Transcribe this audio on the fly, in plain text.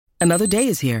Another day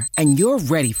is here, and you're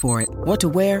ready for it. What to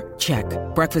wear? Check.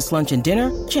 Breakfast, lunch, and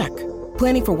dinner? Check.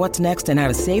 Planning for what's next and how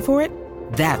to save for it?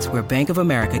 That's where Bank of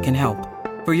America can help.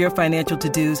 For your financial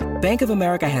to-dos, Bank of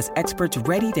America has experts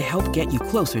ready to help get you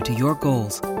closer to your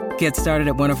goals. Get started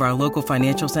at one of our local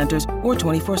financial centers or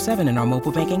 24/7 in our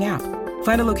mobile banking app.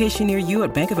 Find a location near you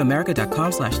at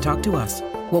bankofamerica.com/talktous.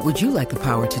 What would you like the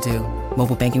power to do?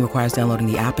 Mobile banking requires downloading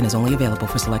the app and is only available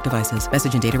for select devices.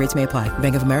 Message and data rates may apply.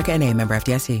 Bank of America N.A., member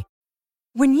FDIC.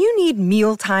 When you need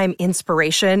mealtime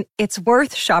inspiration, it's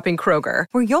worth shopping Kroger,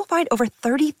 where you'll find over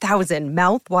 30,000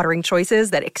 mouth-watering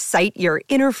choices that excite your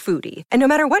inner foodie. And no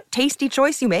matter what tasty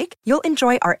choice you make, you'll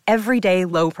enjoy our everyday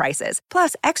low prices,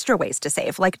 plus extra ways to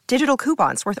save, like digital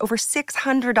coupons worth over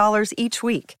 $600 each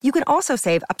week. You can also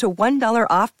save up to $1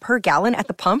 off per gallon at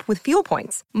the pump with fuel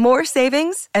points. More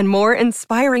savings and more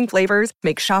inspiring flavors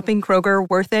make shopping Kroger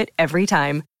worth it every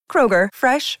time. Kroger,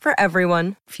 fresh for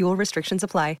everyone. Fuel restrictions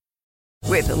apply.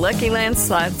 With the Lucky Land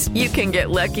Slots, you can get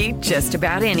lucky just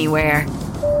about anywhere.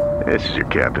 This is your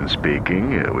captain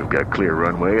speaking. We've got clear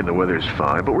runway and the weather's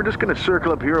fine, but we're just going to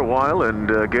circle up here a while and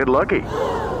get lucky.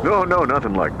 No,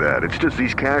 nothing like that. It's just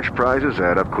these cash prizes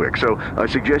add up quick. So I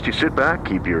suggest you sit back,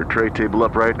 keep your tray table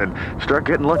upright, and start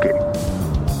getting lucky.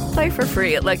 Play for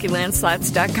free at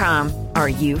LuckyLandSlots.com. Are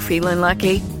you feeling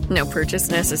lucky? No purchase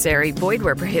necessary. Void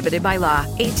where prohibited by law.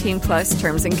 18+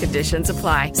 terms and conditions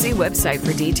apply. See website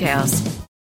for details.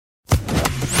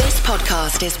 This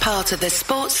podcast is part of the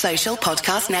Sports Social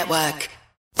Podcast Network.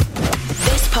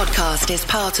 This podcast is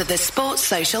part of the Sports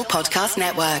Social Podcast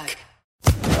Network.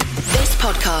 This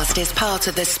podcast is part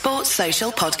of the Sports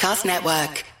Social Podcast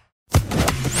Network.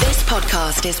 This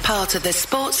podcast is part of the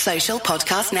Sports Social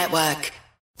Podcast Network.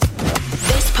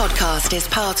 This podcast is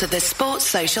part of the Sports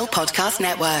Social Podcast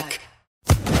Network.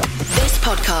 This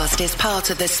podcast is part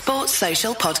of the Sports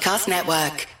Social Podcast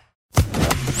Network.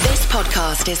 This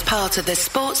podcast is part of the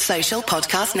Sports Social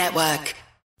Podcast Network.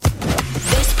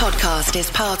 This podcast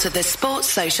is part of the Sports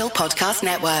Social Podcast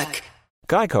Network.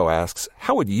 Geico asks,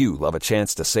 how would you love a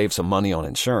chance to save some money on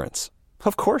insurance?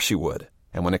 Of course you would.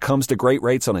 And when it comes to great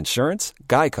rates on insurance,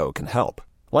 Geico can help.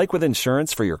 Like with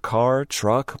insurance for your car,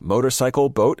 truck, motorcycle,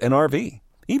 boat, and RV.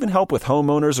 Even help with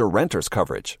homeowners or renters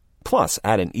coverage. Plus,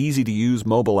 add an easy-to-use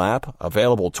mobile app,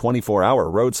 available 24-hour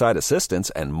roadside assistance,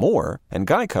 and more, and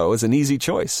Geico is an easy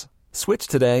choice. Switch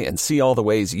today and see all the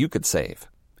ways you could save.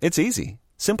 It's easy.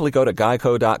 Simply go to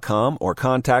geico.com or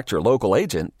contact your local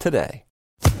agent today.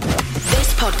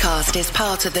 This podcast is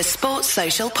part of the Sports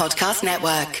Social Podcast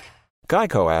Network.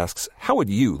 Geico asks, how would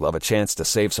you love a chance to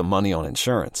save some money on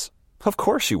insurance? Of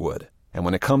course you would. And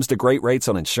when it comes to great rates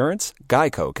on insurance,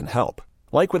 Geico can help.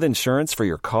 Like with insurance for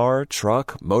your car,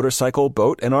 truck, motorcycle,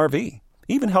 boat, and RV.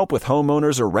 Even help with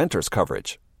homeowners or renters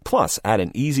coverage. Plus, add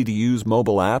an easy-to-use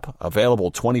mobile app, available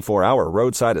 24-hour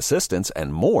roadside assistance,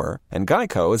 and more, and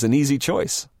Geico is an easy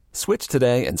choice. Switch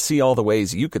today and see all the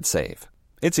ways you could save.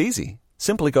 It's easy.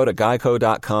 Simply go to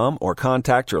geico.com or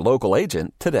contact your local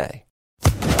agent today.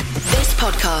 This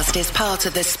podcast is part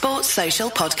of the Sports Social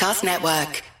Podcast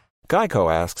Network.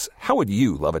 Geico asks, how would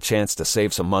you love a chance to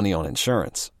save some money on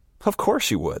insurance? Of course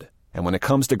you would. And when it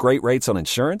comes to great rates on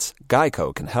insurance,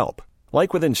 Geico can help.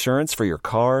 Like with insurance for your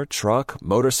car, truck,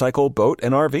 motorcycle, boat,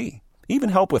 and RV. Even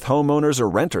help with homeowners or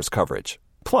renters coverage.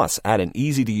 Plus, add an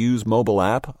easy-to-use mobile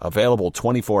app, available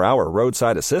 24-hour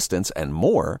roadside assistance, and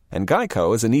more, and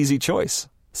Geico is an easy choice.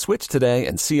 Switch today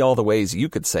and see all the ways you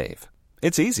could save.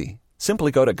 It's easy.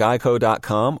 Simply go to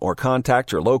geico.com or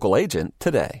contact your local agent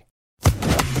today.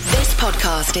 This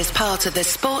podcast is part of the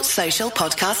Sports Social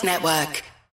Podcast Network.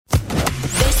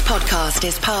 This podcast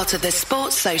is part of the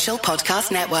Sports Social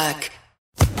Podcast Network.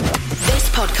 This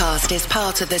podcast is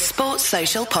part of the Sports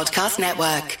Social Podcast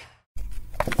Network.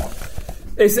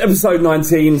 It's episode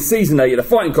 19, season 8 of the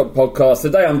Fighting Cock podcast.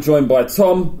 Today I'm joined by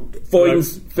Tom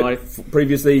Foynes,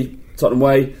 previously Tottenham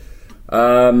Way,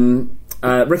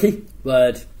 Ricky,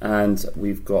 Word, and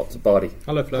we've got Bardi.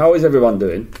 Hello, Flo. How is everyone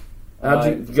doing? How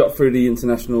did you got through the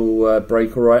international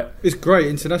break all right? It's great.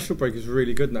 International break is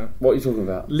really good now. What are you talking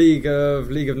about? League of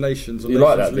Nations. You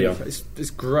like that, Leon?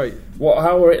 It's great.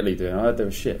 How are Italy doing? I heard they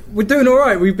were shit. We're doing all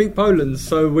right. We beat Poland,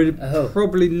 so we're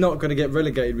probably not going to get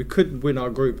relegated. We could win our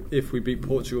group if we beat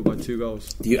Portugal by 2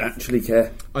 goals. Do you actually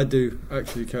care? I do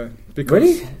actually care. Because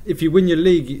really? If you win your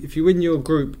league, if you win your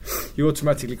group, you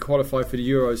automatically qualify for the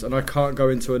Euros, and I can't go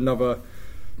into another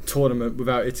tournament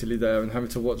without Italy there and having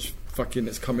to watch fucking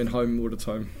It's Coming Home all the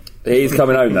time. It is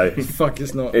coming home though. Fuck,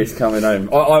 it's not. It's coming home.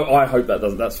 I hope that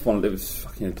doesn't. That's fun. It was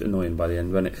fucking annoying by the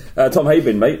end, wasn't it? Tom, how you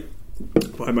been, mate?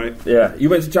 Bye, mate. Yeah, you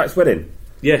went to Jack's wedding.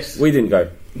 Yes. We didn't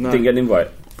go. No. Didn't get an invite.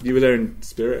 You were there in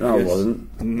spirit. No, I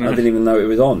wasn't. No. I didn't even know it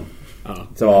was on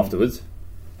until afterwards.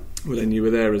 Well, then you were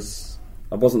there as...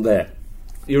 I wasn't there.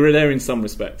 You were there in some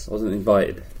respects. I wasn't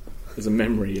invited. As a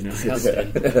memory,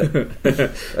 Disgusting.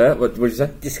 What did you say?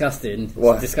 Disgusting.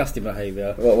 What? Disgusting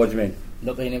behaviour. What do you mean?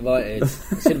 Not being invited.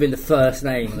 It should have been the first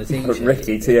name on the team sheet.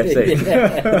 Ricky, TFC.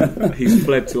 Yeah. He's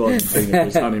fled to Argentina for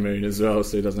his honeymoon as well,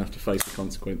 so he doesn't have to face the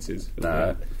consequences.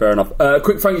 No, fair enough.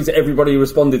 Quick thank you to everybody who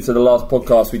responded to the last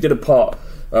podcast. We did a part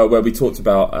where we talked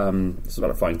about it's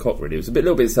about a fine cock, really. It was a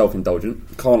little bit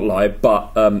self-indulgent, can't lie,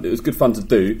 but it was good fun to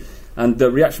do. And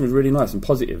the reaction was really nice and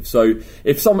positive. So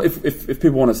if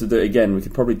people want us to do it again, we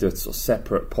could probably do a sort of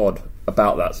separate pod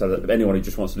about that, so that anyone who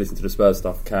just wants to listen to the Spurs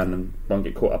stuff can and won't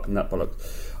get caught up in that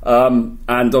bollocks.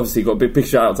 And obviously got a big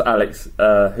shout out to Alex,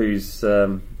 who's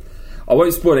I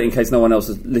won't spoil it in case no one else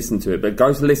has listened to it, but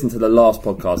go to listen to the last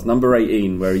podcast, number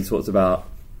 18, where he talks about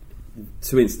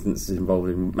 2 instances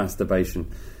involving masturbation,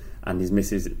 and his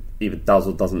missus either does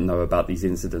or doesn't know about these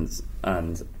incidents,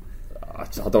 and I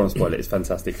don't want to spoil it. It's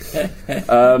fantastic.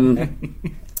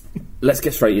 Let's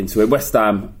get straight into it. West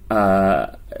Ham,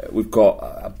 we've got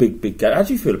a big game. How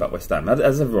do you feel about West Ham? How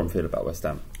does everyone feel about West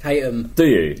Ham? Hate them. Do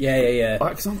you? Yeah.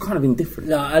 Because I'm kind of indifferent.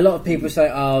 No, a lot of people say,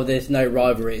 "Oh, there's no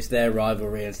rivalry; it's their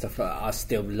rivalry and stuff like that." I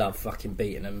still love fucking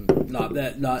beating them.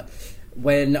 Like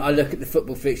when I look at the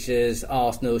football fixtures,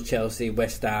 Arsenal, Chelsea,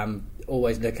 West Ham,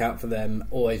 always look out for them.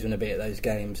 Always want to be at those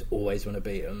games. Always want to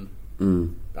beat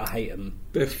them. I hate them.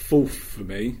 They're fourth for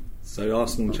me. So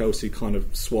Arsenal and Chelsea kind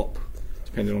of swap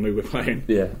depending on who we're playing.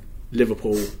 Yeah.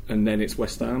 Liverpool, and then it's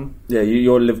West Ham. Yeah,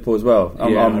 you're Liverpool as well. I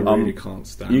really can't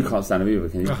stand. You can't stand them either,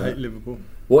 can you? I hate Liverpool.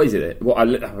 What is it? What I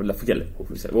forget Liverpool.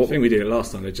 I think we did it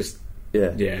last time. They're just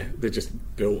they're just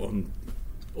built on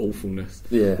awfulness.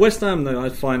 Yeah. West Ham, though, I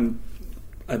find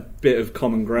a bit of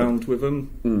common ground with them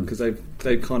because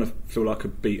they kind of feel like a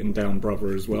beaten down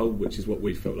brother as well, which is what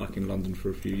we felt like in London for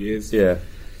a few years. Yeah.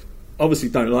 Obviously,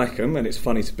 don't like them, and it's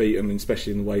funny to beat them,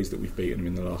 especially in the ways that we've beaten them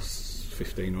in the last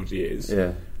 15 odd years.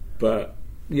 Yeah. But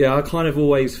yeah, I kind of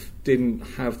always didn't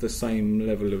have the same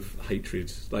level of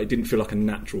hatred. Like, it didn't feel like a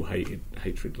natural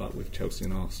hatred like with Chelsea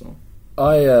and Arsenal.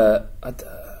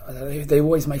 They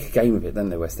always make a game of it, don't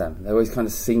they, West Ham? They always kind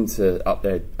of seem to up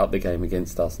the game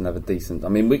against us and have a decent. I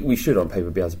mean, we should on paper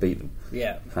be able to beat them.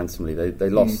 Yeah. Handsomely. They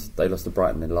lost to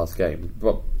Brighton in the last game.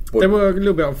 But they were a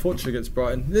little bit unfortunate against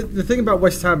Brighton. The thing about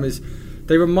West Ham is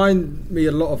they remind me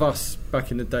a lot of us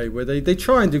back in the day, where they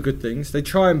try and do good things. They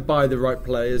try and buy the right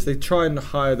players. They try and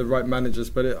hire the right managers.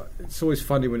 But it's always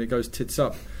funny when it goes tits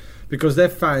up, because their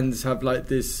fans have like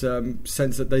this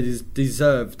sense that they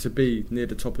deserve to be near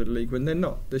the top of the league when they're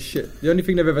not. They're shit. The only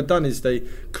thing they've ever done is they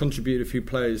contribute a few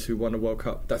players who won a World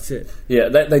Cup. That's it. Yeah,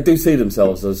 they do see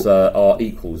themselves as our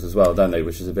equals as well, don't they?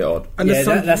 Which is a bit odd. And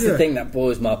that's the thing that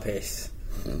boils my piss.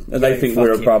 And they think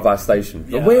we're above our station.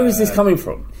 Yeah. But where is this coming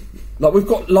from? Like, we've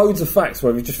got loads of facts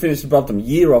where we've just finished above them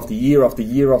year after year after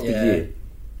year after year.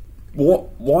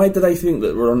 Why do they think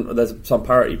that there's some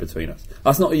parity between us?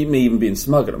 That's not me even being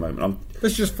smug at the moment.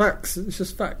 It's just facts. It's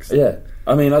just facts. Yeah,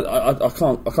 I mean, I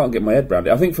can't get my head around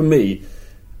it. I think for me,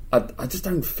 I just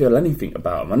don't feel anything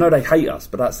about them. I know they hate us,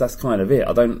 but that's kind of it.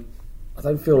 I don't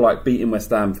feel like beating West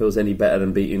Ham feels any better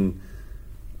than beating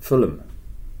Fulham.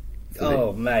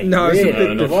 Oh, mate. No, really? it's a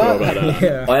bit different.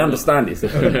 Yeah. I understand it's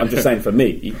different. I'm just saying, for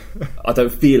me, I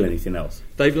don't feel anything else.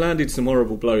 They've landed some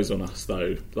horrible blows on us,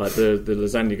 though. Like the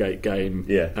Lasagna Gate game.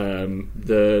 Yeah.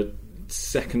 The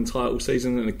second title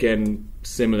season, and again,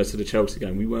 similar to the Chelsea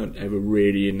game, we weren't ever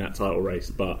really in that title race,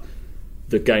 but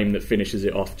the game that finishes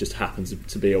it off just happens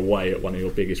to be away at one of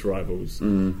your biggest rivals.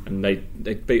 And they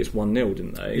beat us 1-0,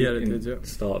 didn't they? Yeah, they did, yeah. At the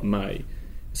start of May.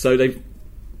 So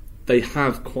they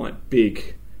have quite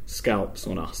big scalps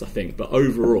on us, I think, but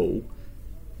overall,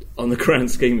 on the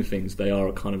grand scheme of things, they are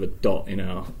a kind of a dot in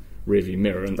our rearview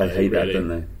mirror, and they hate that, don't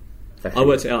they? I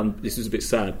worked it out, and this was a bit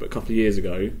sad, but a couple of years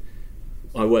ago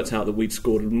I worked out that we'd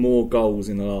scored more goals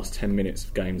in the last 10 minutes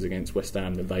of games against West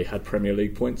Ham than they had Premier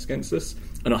League points against us,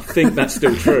 and I think that's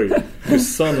still true, because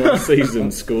Son last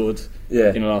season scored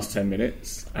in the last 10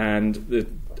 minutes, and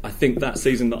I think that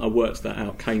season that I worked that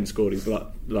out, Kane scored his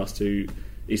last two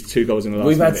goals in the last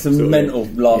We've minute. had some mental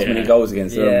last-minute goals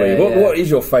against them, haven't we? What is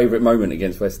your favourite moment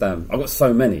against West Ham? I've got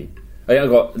so many. I've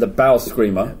got the Bale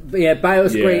Screamer. But yeah, Bale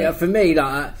Screamer, for me,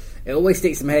 like, it always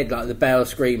sticks in my head, like the Bale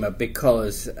Screamer,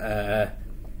 because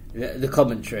the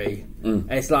commentary.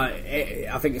 It's like,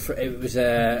 I think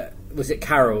it was it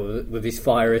Carroll with his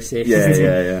fire assist?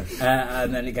 Yeah.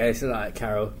 And then it goes to like,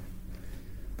 Carroll,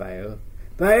 Bale,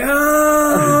 and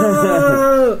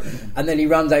then he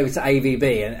runs over to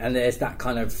AVB, and there's that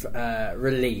kind of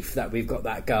relief that we've got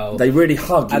that goal. They really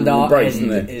hug and and our embrace, end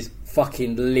don't they? is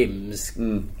fucking limbs.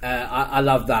 I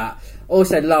love that.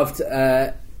 Also loved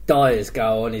Dyer's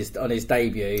goal on his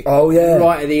debut. Oh yeah,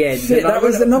 right at the end. Shit, that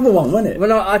was another one, wasn't it?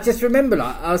 When I just remember,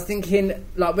 like, I was thinking,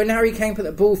 like, when Harry Kane put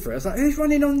the ball through, I was like, who's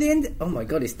running on the end? Oh my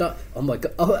god, it's Dyer. Oh my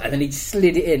god. Oh, and then he just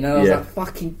slid it in, and I was like,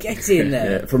 fucking get in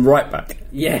there. From right back.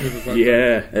 Yeah.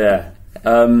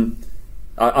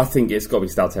 I think it's got to be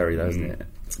Stalteri, though, isn't it?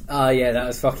 Oh yeah, that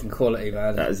was fucking quality,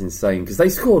 man. That is insane, because they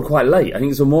scored quite late. I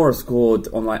think Zamora scored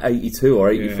on like 82 or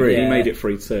 83. He made it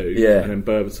 3-2, and then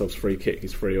Berbatov's free kick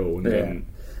is 3-3, and then...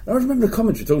 I remember the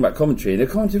commentary, talking about commentary, and the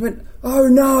commentary went, "Oh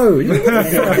no, you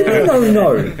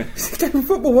no. It's a game of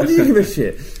football, what do you give a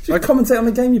shit? Just commentate on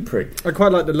the game, you prick." I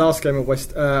quite like the last game at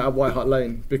White Hart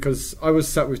Lane, because I was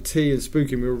sat with T and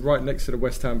Spooky, and we were right next to the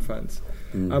West Ham fans.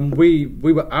 And we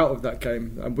were out of that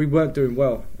game, and we weren't doing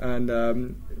well.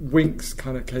 And Winks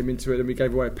kind of came into it, and we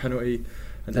gave away a penalty.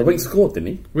 And So Winks scored, didn't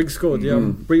he? Winks scored, yeah.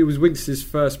 It was Winks'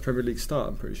 first Premier League start,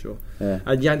 I'm pretty sure. Yeah.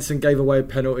 And Janssen gave away a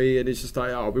penalty, and it's just like,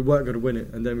 we weren't going to win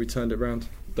it, and then we turned it round.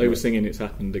 They were singing "It's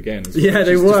Happened Again." As well, Yeah,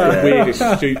 they were. Just the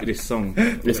weirdest, stupidest song.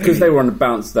 It's because they were on the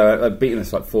bounce, though. They've beaten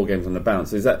us like 4 games on the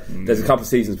bounce. Is that there's a couple of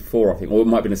seasons before, I think, or it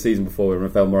might have been a season before when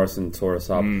Rafael Morrison tore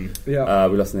us up. Yeah.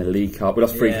 We lost in the League Cup. We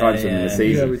lost 3 times to them in the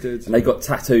season. Yeah, we did. And they got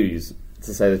tattoos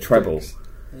to say the treble.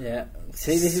 Yeah.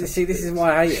 See, this is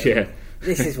why I hate it. Yeah.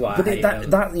 This is why But I hate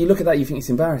that you look at that, you think it's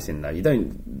embarrassing, though. You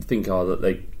don't think, that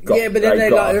they got... Yeah, but then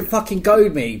they fucking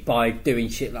goad me by doing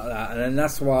shit like that, and then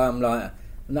that's why I'm like,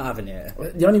 I'm not having it.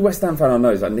 The only West Ham fan I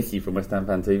know is like Nicky from West Ham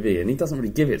Fan TV, and he doesn't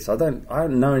really give it, so I don't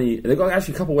know any... They've got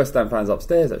actually a couple of West Ham fans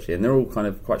upstairs, actually, and they're all kind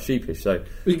of quite sheepish, so...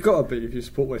 You've got to be if you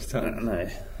support West Ham. No.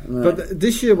 But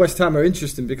this year West Ham are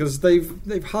interesting, because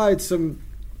they've hired some...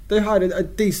 They hired a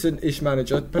decent-ish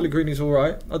manager. Pellegrini's all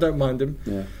right. I don't mind him.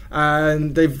 Yeah.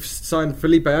 And they've signed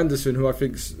Felipe Anderson, who I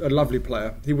think's a lovely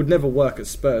player. He would never work at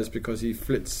Spurs because he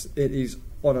flits it. He's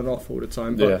on and off all the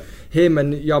time. But him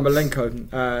and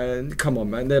Yarmolenko, come on,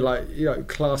 man, they're like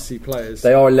classy players.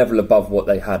 They are a level above what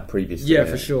they had previously. Yeah,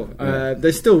 for sure. Yeah.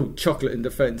 They're still chocolate in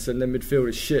defence, and their midfield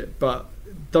is shit. But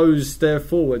their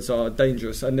forwards are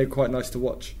dangerous, and they're quite nice to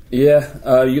watch. Yeah,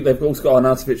 they've also got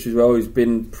Arnautovic as well, who's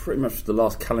been pretty much the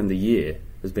last calendar year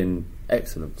has been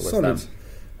excellent for West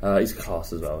Ham. He's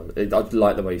class as well. I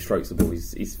like the way he strokes the ball.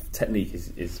 His technique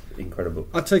is incredible.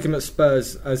 I'd take him at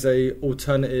Spurs as a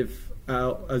alternative,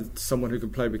 as someone who can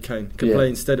play with Kane. Play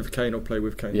instead of Kane or play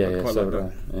with Kane. Yeah, quite like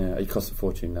that. Yeah, he costs a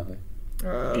fortune now, though.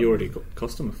 He already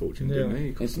cost him a fortune, didn't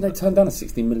he? Didn't they turn down a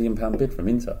 £60 million bid from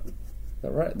Inter? Is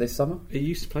that right? This summer? He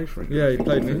used to play for him. Yeah, he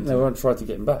played for him. They won't try to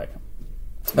get him back.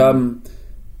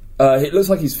 It looks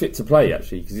like he's fit to play,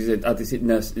 actually, because he's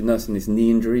nursing this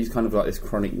knee injury. He's kind of like this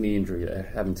chronic knee injury that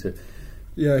they're having to...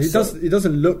 Yeah, he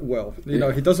doesn't look well.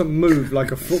 He doesn't move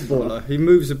like a footballer. He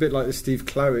moves a bit like the Steve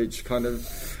Claridge kind of.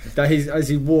 As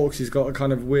he walks, he's got a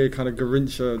kind of weird kind of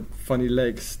Garincha funny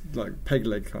legs, like peg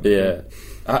leg kind of. Yeah.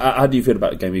 How do you feel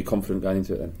about the game? Are you confident going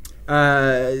into it then?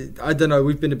 I don't know.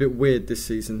 We've been a bit weird this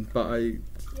season, but I'm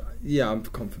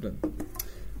confident.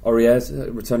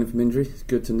 Aurier returning from injury. It's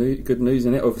good news,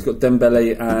 isn't it? We've got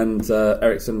Dembele and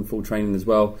Eriksen full training as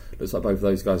well. Looks like both of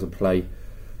those guys will play.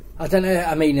 I don't know.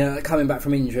 I mean, coming back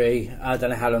from injury, I don't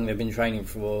know how long they've been training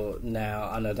for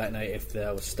now, and I don't know if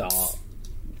they'll start.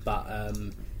 But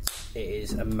it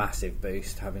is a massive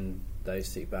boost having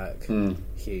those two back.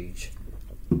 Huge.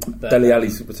 But, Dele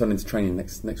Alli's returning to training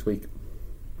next week.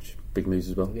 Which is big news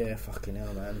as well. Yeah, fucking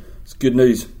hell, man. It's good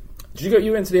news.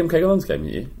 You went to the MK Dons game,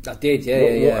 didn't you? I did,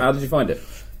 yeah. How did you find it?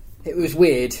 It was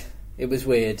weird.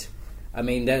 I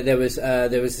mean, there was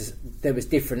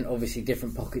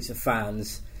different pockets of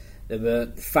fans. There were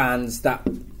fans that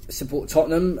support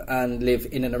Tottenham and live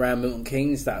in and around Milton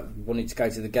Keynes that wanted to go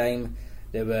to the game.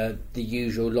 There were the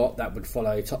usual lot that would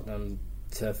follow Tottenham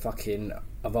to fucking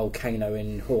a volcano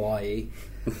in Hawaii.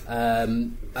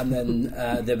 And then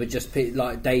there were just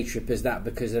like day trippers that,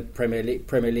 because the Premier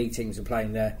League teams were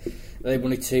playing there, they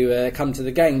wanted to come to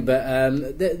the game.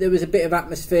 But there was a bit of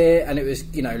atmosphere, and it was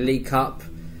League Cup.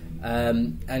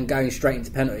 And going straight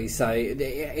into penalties, so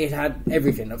it had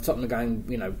everything of Tottenham going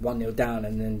 1-0 down,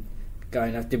 and then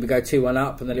going, did we go 2-1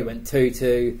 up, and then it went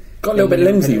 2-2. Got a little bit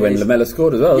limsy when Lamela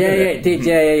scored as well. It did.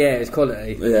 Yeah, it was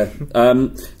quality. Yeah.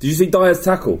 Did you see Dyer's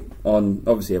tackle on?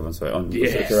 Obviously, everyone saw it on.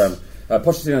 Yes.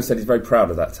 Pochettino said he's very proud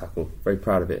of that tackle. Very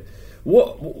proud of it.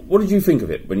 What did you think of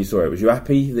it when you saw it? Was you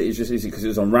happy that is it because it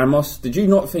was on Ramos? Did you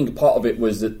not think part of it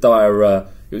was that Dyer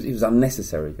it was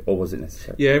unnecessary, or was it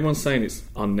necessary? Yeah, everyone's saying it's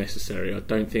unnecessary. I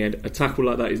don't think a tackle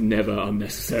like that is never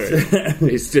unnecessary.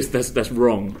 It's just that's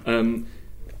wrong.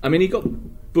 I mean, he got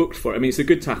booked for it. I mean, it's a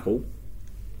good tackle.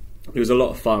 It was a lot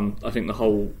of fun. I think the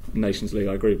whole Nations League,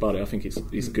 I agree with Buddy, I think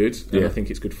it's good, and I think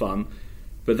it's good fun.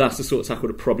 But that's the sort of tackle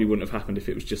that probably wouldn't have happened if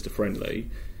it was just a friendly.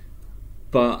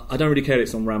 But I don't really care that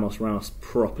it's on Ramos. Ramos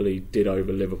properly did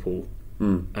over Liverpool,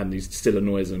 and he still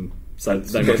annoys them. So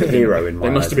they must have hero in my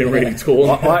They must have been eyes. really torn.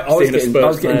 I was getting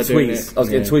tweets. I was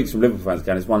getting Yeah. tweets from Liverpool fans,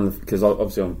 and it's one because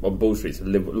obviously on Ball Street, a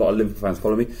lot of Liverpool fans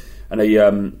follow me, and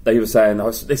they were saying,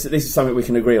 "This is something we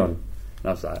can agree on." And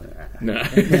I was like, No.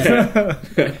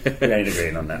 we ain't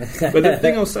agreeing on that. But the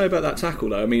thing I'll say about that tackle,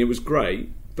 though, I mean, it was great,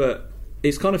 but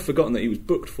it's kind of forgotten that he was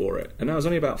booked for it, and that was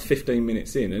only about 15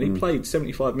 minutes in, and he played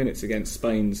 75 minutes against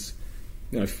Spain's,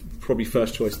 probably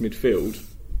first choice midfield,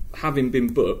 having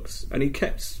been booked, and he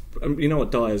kept. You know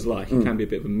what Dyer's like; he can be a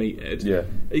bit of a meathead. Yeah,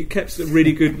 he kept a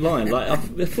really good line. Like I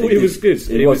thought he was good.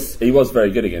 He was very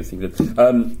good against England.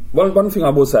 One thing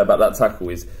I will say about that tackle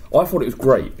is I thought it was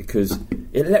great because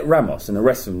it let Ramos and the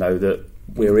rest of them know that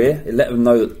we're here. It let them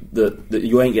know that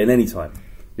you ain't getting any time.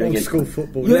 Old school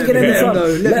football. You ain't getting any time.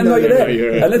 Let them know you're there.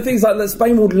 Yeah. And the things like that,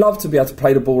 Spain would love to be able to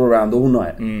play the ball around all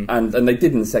night, and they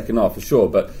did in the second half for sure.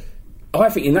 But I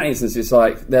think in that instance, it's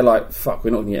like they're like, "Fuck,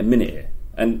 we're not going to get a minute here."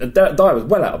 And Dyer was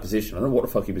well out of position. I don't know what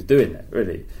the fuck he was doing there,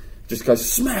 really. Just goes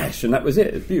smash, and that was it.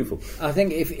 It was beautiful. I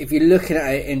think if you're looking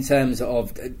at it in terms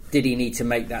of did he need to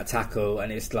make that tackle,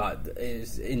 and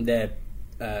it's in their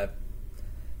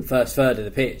first third of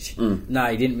the pitch. No,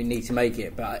 he didn't need to make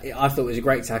it, but I thought it was a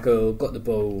great tackle, got the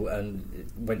ball and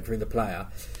went through the player.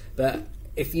 But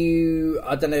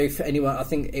I don't know if anyone, I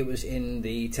think it was in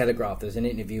the Telegraph, there's an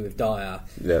interview with Dyer,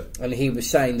 and he was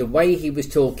saying, the way he was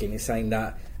talking is saying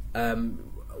that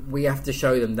we have to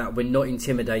show them that we're not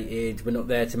intimidated, we're not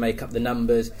there to make up the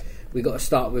numbers, we've got to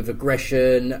start with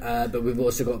aggression, but we've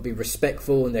also got to be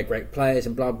respectful, and they're great players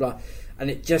and blah blah. And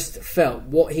it just felt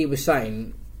what he was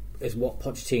saying is what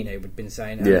Pochettino had been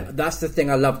saying. And that's the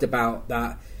thing I loved about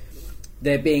that.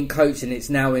 They're being coached, and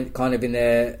it's now in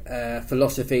their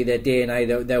philosophy, their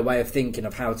DNA, their way of thinking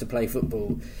of how to play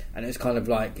football. And it's kind of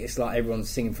like everyone's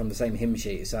singing from the same hymn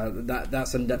sheet. So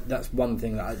that's one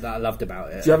thing that I loved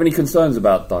about it. Do you have any concerns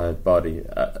about Dyer, Bardi?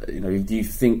 Do you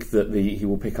think that he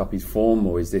will pick up his form,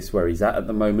 or is this where he's at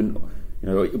the moment?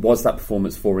 Was that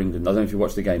performance for England? I don't know if you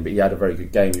watched the game, but he had a very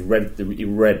good game. He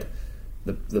read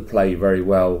the play very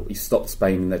well. He stopped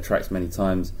Spain in their tracks many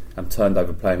times and turned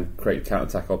over play and created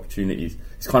counter-attack opportunities.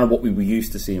 It's kind of what we were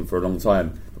used to seeing for a long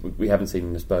time, but we haven't seen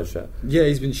in the Spurs shirt. Yeah,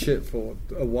 he's been shit for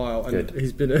a while, and Good.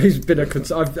 he's been a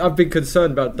concern. I've been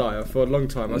concerned about Dyer for a long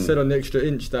time. I said on the Extra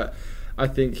Inch that I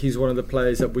think he's one of the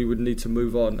players that we would need to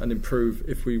move on and improve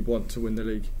if we want to win the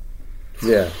league.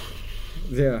 Yeah,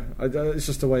 it's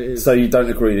just the way it is. So you don't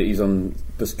agree that he's on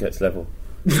Busquets level?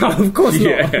 No, of course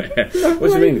not.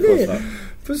 What do you mean, of course not?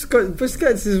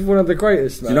 Busquets is one of the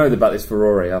greatest, man. Do you know about this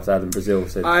Ferrari after Adam Brazil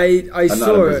said? I saw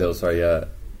Adam it. Brazil, sorry,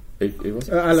 who was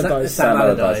it? Allardyce. Sam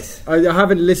Allardyce. I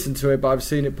haven't listened to it, but I've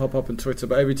seen it pop up on Twitter.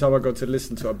 But every time I go to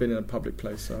listen to it, I've been in a public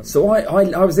place. So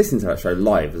I was listening to that show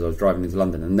live as I was driving into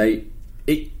London, and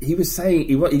he was saying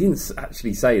he didn't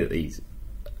actually say that he's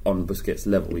on Busquets'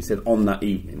 level. He said on that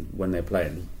evening when they're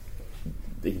playing,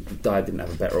 Dyer didn't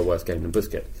have a better or worse game than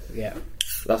Busquets. Yeah.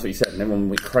 That's what he said, and everyone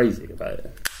went crazy about it.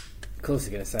 Of course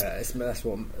they're going to say that. That's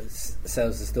what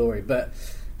sells the story. But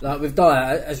like with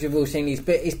Dyer, as we've all seen, he's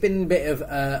been a bit of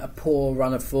a poor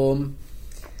run of form.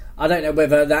 I don't know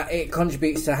whether that it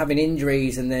contributes to having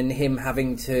injuries and then him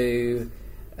having to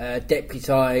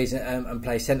deputise and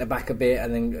play centre back a bit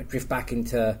and then drift back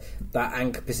into that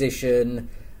anchor position,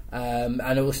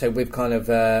 and also with kind of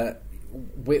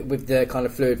with the kind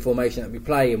of fluid formation that we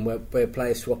play and where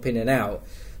players swap in and out.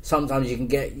 Sometimes you can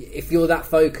get, if you're that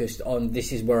focused on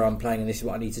this is where I'm playing and this is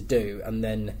what I need to do, and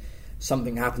then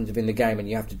something happens within the game and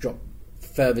you have to drop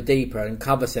further deeper and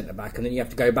cover centre back, and then you have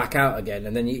to go back out again,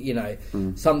 and then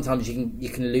sometimes you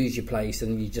can lose your place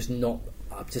and you're just not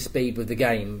up to speed with the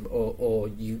game, or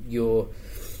you're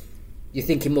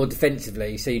thinking more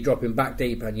defensively, so you're dropping back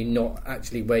deeper and you're not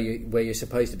actually where you're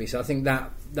supposed to be. So I think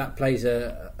that plays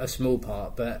a small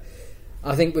part, but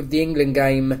I think with the England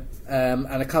game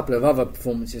and a couple of other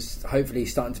performances, hopefully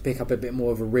he's starting to pick up a bit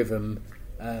more of a rhythm,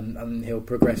 and he'll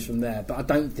progress from there. But I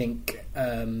don't think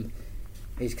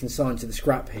he's consigned to the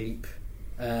scrap heap,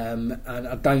 and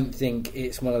I don't think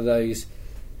it's one of those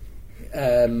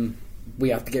we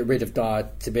have to get rid of Dyer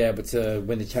to be able to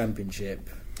win the championship.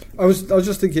 I was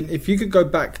just thinking, if you could go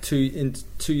back to in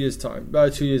 2 years' time,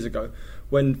 2 years ago,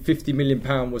 when £50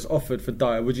 million was offered for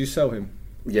Dyer, would you sell him?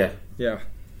 Yeah.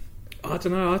 I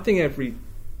don't know. I think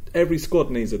every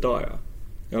squad needs a Dyer.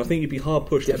 And I think you'd be hard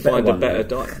pushed to find a better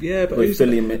Dyer. Yeah, but who's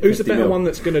the better one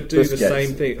that's going to do the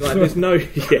same thing? Like, there's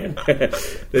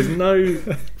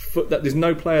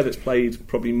no player that's played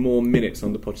probably more minutes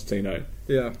under Pochettino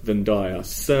than Dyer.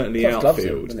 Certainly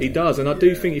outfield. He does, and I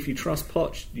do think if you trust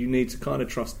Poch, you need to kind of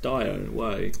trust Dyer in a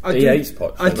way. He hates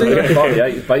Poch. I do.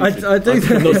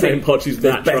 I'm not saying Poch is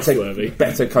that trustworthy.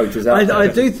 Better coaches out there. I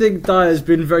do think Dyer's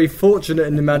been very fortunate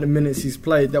in the amount of minutes he's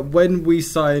played, that when we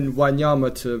signed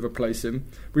Wanyama to replace him,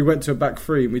 we went to a back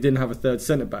three and we didn't have a third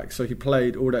centre-back, so he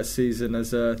played all that season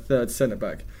as a third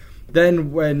centre-back.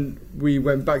 Then when we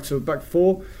went back to a back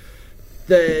four,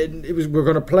 then we were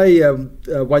going to play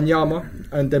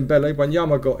Wanyama and Dembele.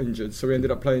 Wanyama got injured, so we ended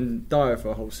up playing Dyer for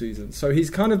a whole season. So he's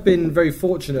kind of been very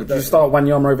fortunate. Did you start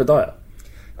Wanyama over Dyer?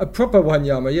 A proper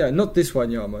Wanyama, yeah, not this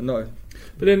Wanyama, no.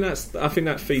 But then I think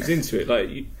that feeds into it. Like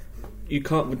you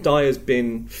can't. Dyer's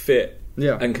been fit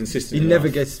and consistent. He never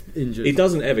gets injured. He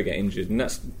doesn't ever get injured, and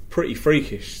that's pretty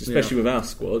freakish, especially with our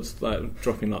squads, like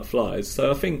dropping like flies.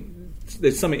 So I think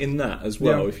there's something in that as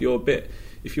well. Yeah.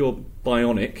 If you're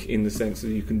bionic in the sense that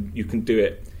you can do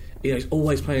it, he's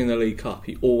always playing in the League Cup.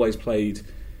 He always played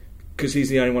because he's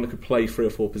the only one who could play 3 or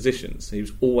 4 positions. He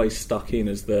was always stuck in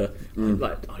as the you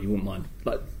wouldn't mind,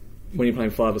 like when you're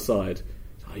playing 5-a-side.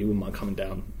 You wouldn't mind coming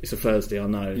down. It's a Thursday, I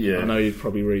know. Yeah. I know you're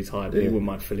probably really tired, but you wouldn't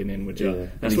mind filling in, would you? Yeah.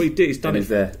 That's what he did. He's done it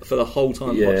there for the whole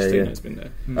time Pochettino's been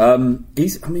there.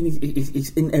 He's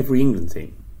in every England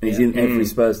team. And he's in every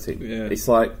Spurs team. Yeah. It's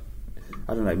like,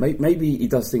 I don't know, maybe he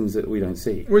does things that we don't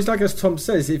see. Well, it's like as Tom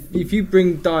says, if you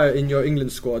bring Dyer in your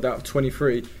England squad out of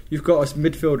 23, you've got a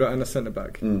midfielder and a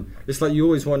centre-back. It's like you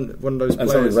always want one of those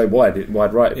players. And someone's very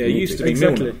wide right. Yeah, it used to be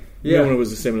Milner. Milner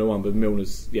was a similar one, but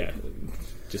Milner's,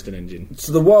 just an engine.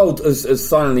 So the world has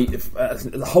silently,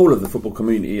 the whole of the football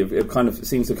community, it kind of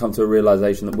seems to come to a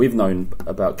realisation that we've known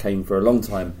about Kane for a long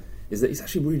time, is that he's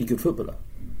actually a really good footballer.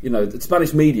 You know, the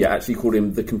Spanish media actually called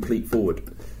him the complete forward.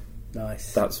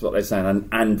 Nice. That's what they're saying,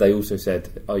 and they also said,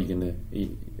 would you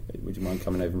mind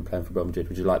coming over and playing for Real Madrid?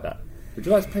 Would you like that? Would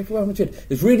you like to play for Real Madrid?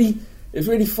 It's really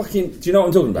fucking. Do you know what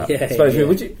I'm talking about? Yeah.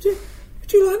 Would you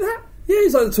like that? Yeah,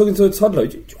 it's like talking to a toddler.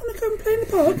 Do you want to go and play in the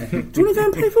park? Do you want to go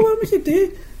and play for Real Madrid,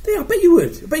 dear? I bet you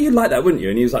would. I bet you'd like that, wouldn't you?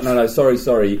 And he was like, no,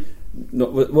 sorry.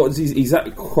 Not, what was his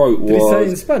exact quote? Did he say it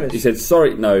in Spanish? He said,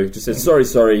 sorry, no, just said,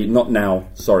 sorry, not now,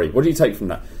 sorry. What do you take from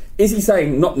that? Is he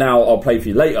saying, not now, I'll play for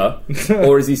you later?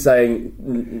 Or is he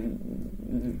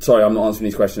saying, sorry, I'm not answering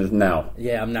these questions now?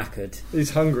 Yeah, I'm knackered.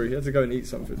 He's hungry, he had to go and eat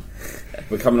something.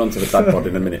 We're coming on to the dad pod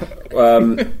in a minute.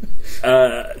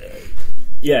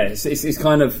 It's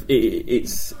kind of,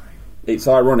 it's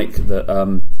ironic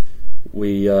that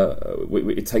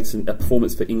it takes a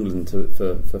performance for England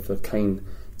for Kane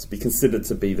to be considered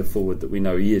to be the forward that we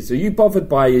know he is. So are you bothered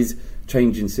by his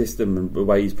change in system and the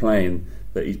way he's playing,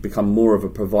 that he's become more of a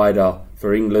provider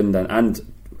for England and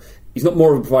he's not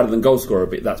more of a provider than goal scorer,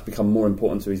 but that's become more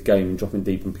important to his game and dropping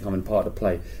deep and becoming part of the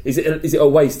play? Is it a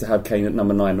waste to have Kane at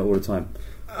number 9 all the time?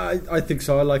 I think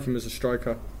so. I like him as a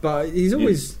striker, but he's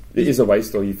always... It is a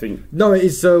waste, or you think? No, it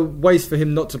is a waste for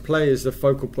him not to play as the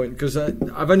focal point, because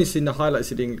I've only seen the highlights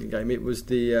of the England game. It was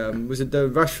the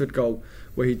Rashford goal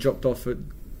where he dropped off at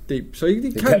deep. So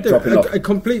he can do a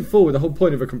complete forward. The whole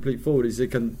point of a complete forward is they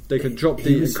can drop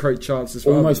deep and create chances.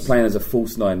 Almost playing as a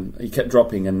false 9. He kept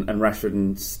dropping, and Rashford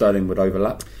and Sterling would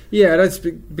overlap. Yeah, that's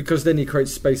because then he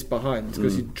creates space behind,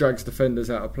 because he drags defenders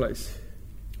out of place.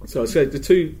 So I'd say the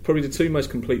two most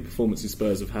complete performances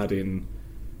Spurs have had in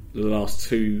the last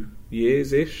 2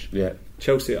 years-ish. Yeah.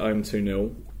 Chelsea at home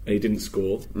 2-0, he didn't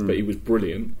score, but he was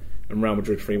brilliant. And Real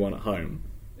Madrid 3-1 at home,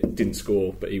 he didn't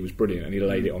score, but he was brilliant, and he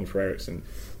laid it on for Eriksen.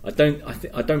 I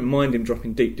don't mind him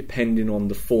dropping deep, depending on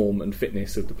the form and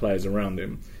fitness of the players around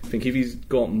him. I think if he's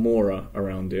got Mora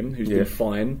around him, who's been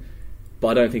fine, but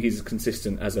I don't think he's as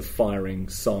consistent as a firing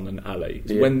Son and Ali.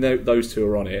 So when those two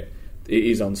are on it, it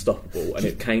is unstoppable,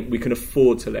 and we can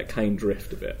afford to let Kane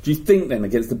drift a bit. Do you think then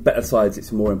against the better sides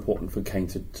it's more important for Kane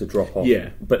to drop off? Yeah.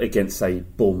 But against, say,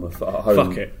 Bournemouth at home,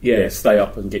 fuck it. Yeah, stay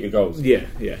up and get your goals. Yeah.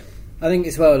 I think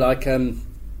as well, like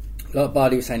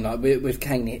Bardi was saying, like with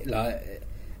Kane,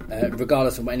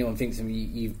 regardless of what anyone thinks of him,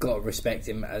 you've got to respect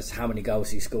him as how many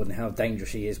goals he scored and how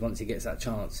dangerous he is once he gets that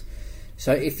chance.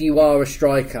 So if you are a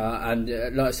striker and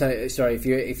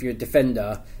if you're a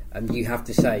defender, and you have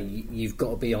to say you've got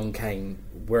to be on Kane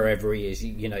wherever he is.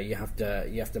 You have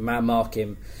to man mark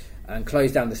him and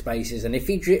close down the spaces. And if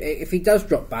he does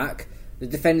drop back, the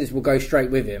defenders will go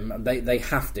straight with him. They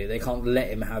have to. They can't let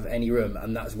him have any room,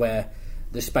 and that's where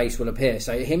the space will appear.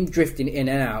 So him drifting in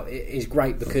and out is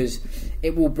great because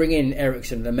it will bring in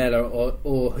Eriksen, Lamela,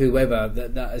 or whoever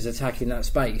that is attacking that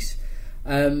space.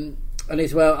 And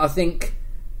as well, I think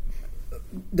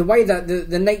the way that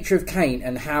the nature of Kane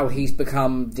and how he's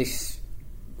become this,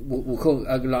 we'll call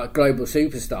it like global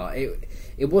superstar.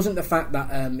 It wasn't the fact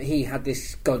that he had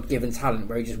this God-given talent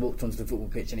where he just walked onto the football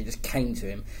pitch and it just came to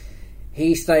him.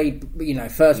 He stayed,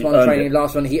 first one training,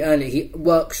 last one. He earned it. He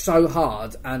works so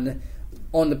hard, and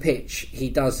on the pitch, he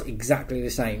does exactly the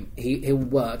same. He'll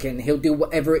work and he'll do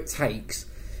whatever it takes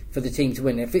for the team to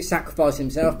win. If it's sacrificing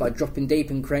himself by dropping deep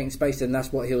and creating space, then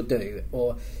that's what he'll do.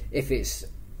 Or if it's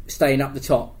staying up the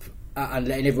top and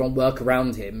letting everyone work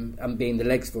around him and being the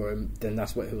legs for him, then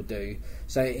that's what he'll do.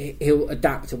 So he'll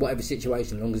adapt to whatever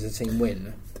situation as long as the team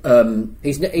win.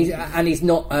 He's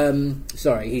not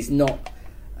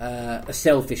a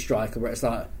selfish striker where it's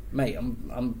like, mate,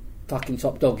 I'm fucking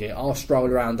top dog here. I'll stroll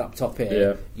around up top here.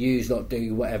 Yeah. You lot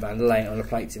do whatever and lay it on a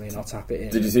plate to me and I'll tap it in.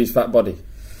 Did you see his fat body?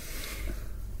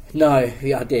 No,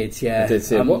 yeah, I did. Yeah, I did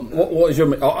see it. What is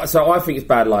your? So I think it's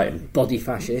bad lighting. Body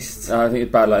fascist. I think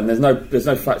it's bad lighting. There's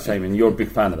no fat shaming. You're a big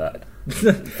fan of that.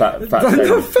 Fat shaming.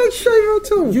 No fat shaming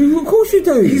at all. Of course you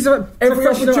do. He's a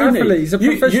professional athlete. He's a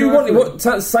professional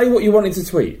athlete. Say what you wanted to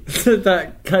tweet.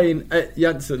 That Kane ate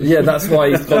Janssen. Yeah, that's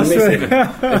why he's gone missing.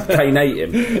 Kane ate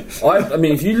him. I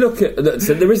mean, if you look at,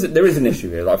 so there is an issue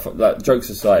here. Like jokes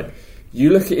aside, you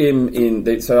look at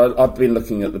him so I've been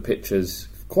looking at the pictures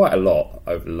quite a lot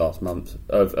over the last month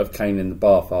of Kane in the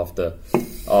bath after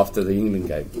the England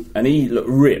game, and he looked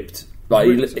ripped. Like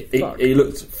he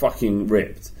looked fucking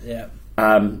ripped. Yeah.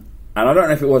 And I don't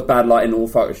know if it was bad lighting or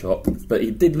Photoshop, but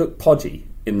he did look podgy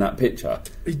in that picture.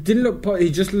 He didn't look podgy.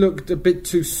 He just looked a bit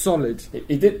too solid.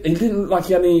 He didn't look like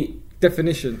he had any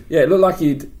definition. Yeah, it looked like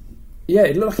he'd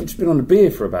just been on a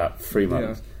beer for about 3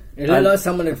 months. Yeah. It looked like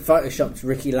someone had photoshopped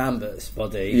Ricky Lambert's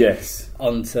body.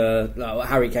 Onto what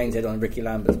Harry Kane did on Ricky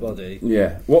Lambert's body.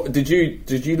 Yeah. What did you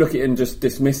look at it and just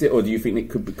dismiss it, or do you think it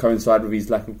could coincide with his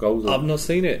lack of goals? Or? I've not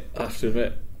seen it, I have to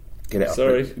admit. Get it up.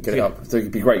 Sorry. Get it up. So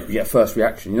it'd be great if we get a first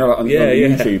reaction. Like on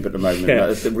YouTube at the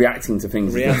moment, like, reacting to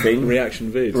things is the thing.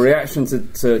 Reaction vids. Reaction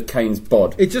to Kane's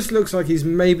bod. It just looks like he's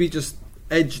maybe just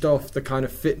edged off the kind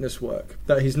of fitness work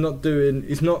that he's not doing.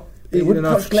 He's not eating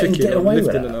enough chicken or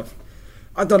lifting enough.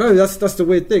 I don't know. That's the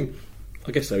weird thing.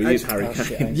 I guess so. He is Harry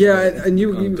Kane. Yeah, and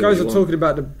you guys are talking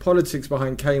about the politics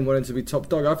behind Kane wanting to be top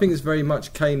dog. I think it's very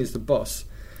much Kane is the boss.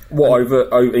 What over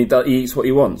he eats what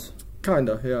he wants.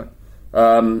 Kinda,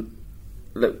 yeah.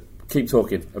 Look, keep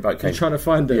talking about Kane. You're trying to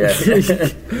find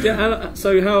it. Yeah.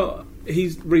 So how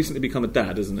he's recently become a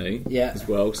dad, hasn't he? Yeah. As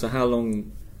well. So how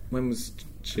long? When was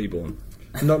she born?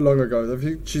 Not long ago. I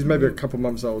think she's maybe a couple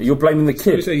months old. You're blaming the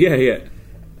kid. So, yeah.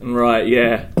 Right.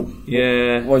 Yeah.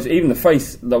 Yeah. Well, even the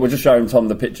face that we're just showing Tom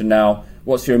the picture now.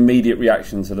 What's your immediate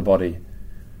reaction to the body?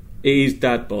 It is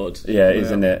dad bod. Yeah, it is,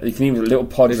 isn't it? You can even little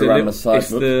pods around the side.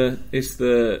 It's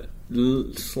the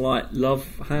slight love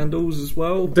handles as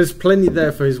well. There's plenty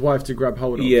there for his wife to grab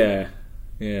hold of. Yeah.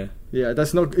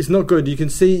 It's not good. You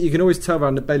can always tell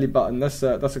around the belly button. That's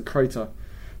a crater.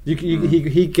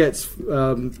 He gets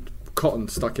cotton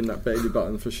stuck in that belly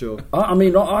button for sure. I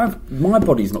mean, my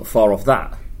body's not far off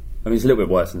that. I mean, it's a little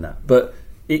bit worse than that, but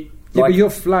it. Yeah, but you're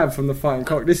Flab from the Fighting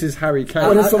Cock. This is Harry Kane.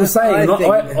 Well, that's what I'm saying.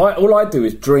 All I do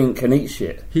is drink and eat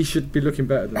shit. He should be looking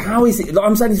better than that. How is it?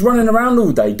 I'm saying he's running around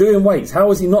all day doing weights. How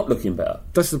is he not looking better?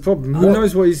 That's the problem. Who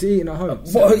knows what he's eating at home?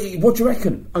 What do you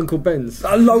reckon? Uncle Ben's.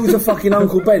 Loads of fucking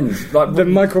Uncle Ben's. Like the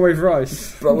microwave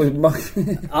rice.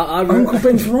 Uncle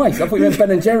Ben's rice. I thought you meant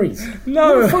Ben and Jerry's.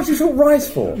 No. What the fuck do you talk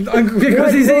rice for?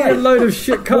 Because he's eating a load of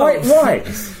shit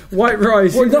carbs. White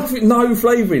rice. Well, nothing, no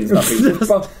flavourings,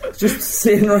 nothing. just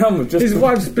sitting around with just... His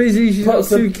wife's busy, she's got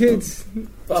 2 kids.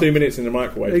 2 minutes in the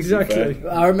microwave. Exactly.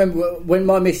 I remember when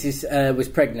my missus was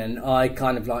pregnant, I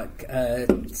kind of like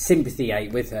sympathy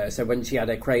ate with her. So when she had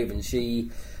her cravings,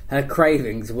 her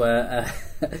cravings were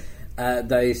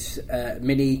those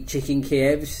mini chicken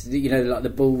Kievs, like the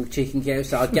ball chicken Kievs.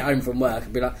 So I'd get home from work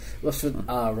and be like, "What's for?"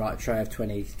 Right, tray of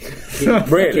 20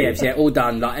 Really? Kievs, yeah, all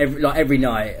done, like every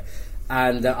night.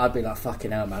 And I'd be like,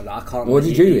 fucking hell, man, like, I can't... What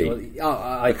did you eat?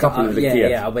 A couple of the Kievs.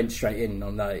 Yeah, I went straight in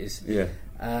on those. Yeah.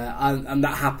 And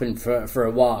that happened for a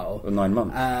while. For 9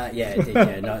 months? Yeah, it did,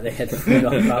 yeah. No, they had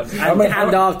 9 months. And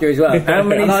after as well. How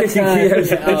many chicken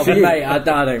Kievs did you eat? Mate,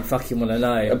 I don't fucking want to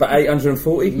know. About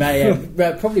 840?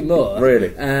 Mate, probably more. Really?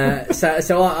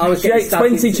 So I was getting stuck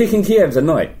 20 chicken Kievs a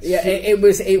night? Yeah, it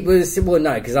was... Well,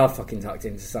 no, because I fucking tucked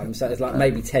into some, so it's like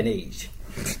maybe 10 each.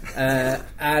 So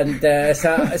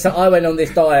I went on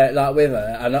this diet like with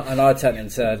her, and I turned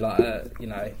into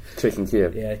like chicken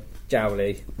Kiev. Yeah,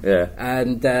 jowly. Yeah.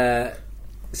 And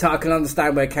so I can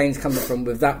understand where Kane's coming from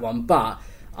with that one, but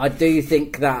I do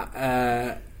think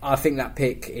that I think that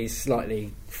pick is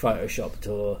slightly photoshopped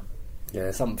or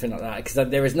something like that, because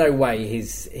there is no way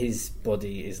his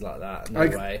body is like that. No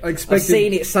way. I've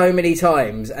seen it so many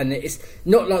times, and it's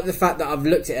not like the fact that I've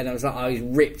looked at it and I was like, oh, he's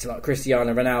ripped like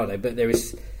Cristiano Ronaldo, but there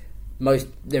is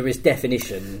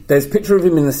definition. There's a picture of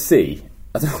him in the sea.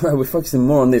 I don't know, we're focusing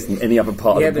more on this than any other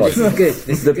part of the podcast. Yeah, but this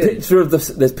is good.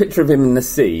 There's a picture of him in the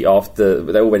sea after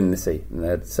they all went in the sea and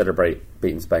they'd celebrate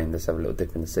beating Spain. Let's have a little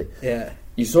dip in the sea. Yeah.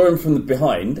 You saw him from the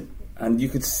behind, and you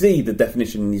could see the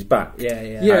definition in his back.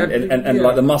 And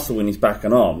like the muscle in his back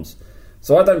and arms.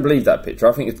 So I don't believe that picture.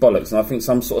 I think it's bollocks, and I think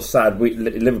some sort of sad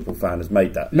Liverpool fan has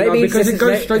made that. Maybe because it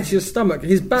goes straight to your stomach.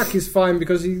 His back is fine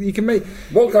because he can make.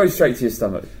 What goes straight to your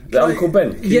stomach? Uncle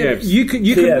Ben. Yeah, you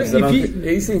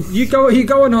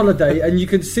go on holiday and you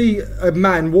can see a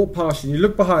man walk past you. And you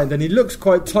look behind, and he looks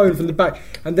quite toned from the back,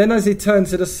 and then as he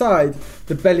turns to the side,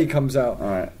 the belly comes out. All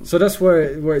right. So that's where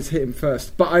it's hit him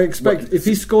first. But I expect if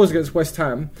he scores against West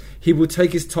Ham, he will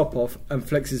take his top off and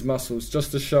flex his muscles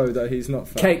just to show that he's not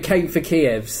fat. Kane for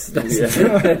Kiev's.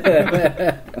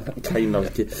 Kane loves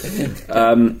Kiev.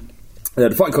 The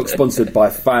Fighting Cock sponsored by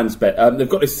FansBet. They've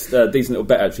got this decent little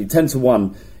bet actually,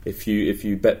 10-1 if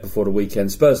you bet before the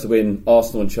weekend. Spurs to win,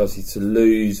 Arsenal and Chelsea to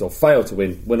lose or fail to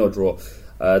win or draw.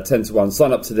 10-1.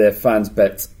 Sign up to their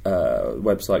FansBet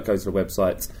website. Go to the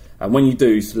website, and when you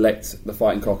do, select the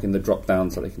Fighting Cock in the drop down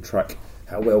so they can track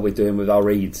how well we're doing with our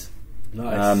reads.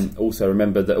 Nice. Also,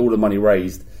 remember that all the money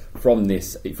raised from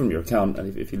your account,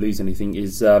 and if you lose anything,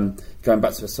 is going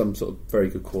back to some sort of very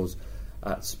good cause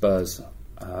at Spurs,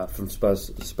 from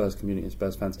Spurs community and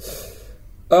Spurs fans.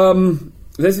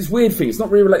 There's this weird thing. It's not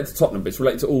really related to Tottenham, but it's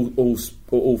related to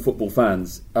all football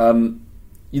fans.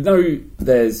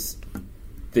 There's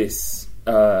this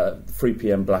 3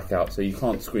 p.m. blackout, so you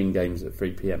can't screen games at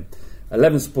 3 p.m.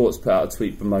 11 Sports put out a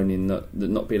tweet bemoaning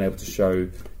not being able to show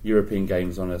European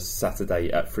games on a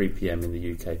Saturday at 3 p.m. in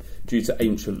the UK due to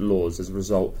ancient laws. As a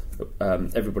result,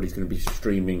 everybody's going to be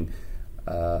streaming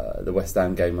the West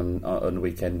Ham game on the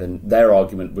weekend, and their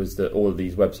argument was that all of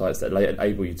these websites that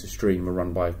enable you to stream are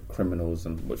run by criminals,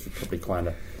 and which is probably kind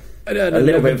of a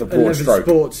little bit of a broad stroke.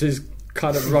 Sports is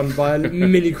kind of run by a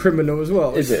mini criminal as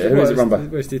well. Is it? Who is it run by?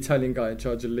 It's the Italian guy in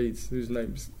charge of Leeds, whose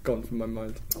name's gone from my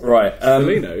mind. Right.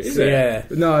 Firmino, is it? Yeah.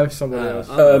 No, someone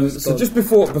else. So just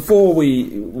before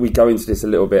we go into this a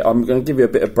little bit, I'm going to give you a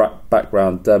bit of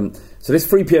background. So this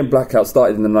 3 p.m. blackout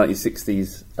started in the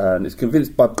 1960s, and it's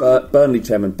convinced by Burnley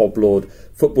chairman Bob Lord,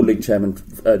 Football League chairman,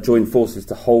 joined forces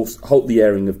to halt the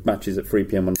airing of matches at 3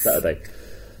 p.m. on Saturday.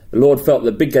 The Lord felt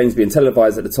that big games being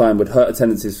televised at the time would hurt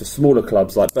attendances for smaller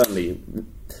clubs like Burnley.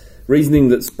 Reasoning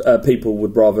that people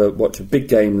would rather watch a big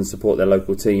game than support their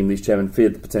local team, these chairmen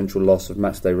feared the potential loss of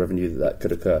matchday revenue that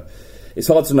could occur. It's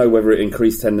hard to know whether it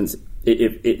increased attendance,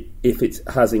 if it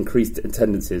has increased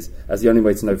attendances, as the only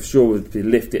way to know for sure would be to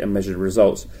lift it and measure the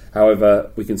results. However,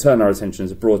 we can turn our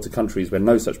attentions abroad to countries where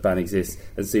no such ban exists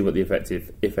and see what the effect,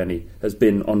 if any, has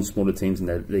been on smaller teams and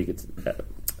their league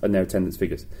and their attendance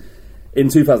figures. In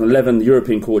 2011, the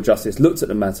European Court of Justice looked at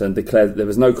the matter and declared that there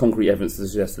was no concrete evidence to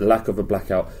suggest the lack of a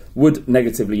blackout would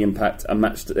negatively impact a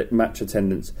match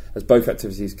attendance, as both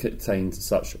activities contained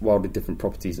such wildly different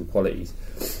properties and qualities.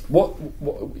 What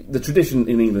the tradition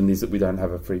in England is that we don't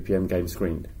have a 3 p.m. game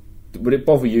screened. Would it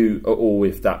bother you at all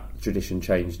if that tradition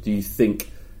changed? Do you think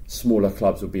smaller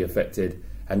clubs would be affected?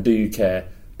 And do you care?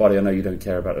 Buddy, I know you don't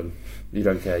care about them. You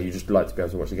don't care. You just like to be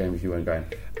able to watch the game if you weren't going.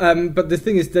 But the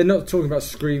thing is, they're not talking about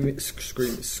screening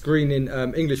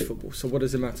English football. So what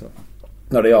does it matter?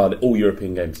 No, they are. They're all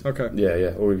European games. Okay.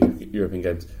 Yeah, all European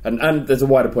games. And there's a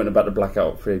wider point about the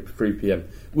blackout at 3 p.m.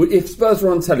 If Spurs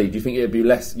were on telly, do you think it'd be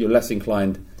you're less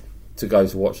inclined to go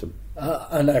to watch them?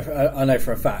 I know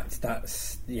for a fact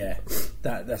that's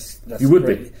you would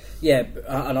be. Yeah,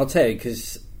 and I'll tell you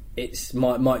because it's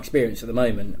my experience at the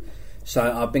moment. So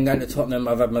I've been going to Tottenham.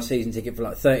 I've had my season ticket for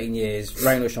like 13 years.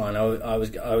 Rain or shine, I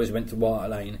always went to White Hart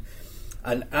Lane.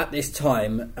 And at this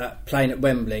time, playing at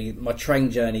Wembley, my train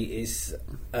journey is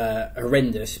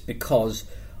horrendous because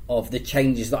of the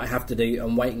changes that I have to do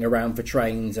and waiting around for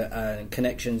trains and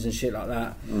connections and shit like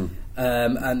that.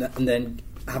 And then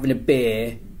having a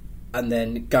beer and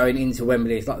then going into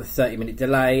Wembley is like the 30-minute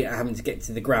delay and having to get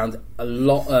to the ground a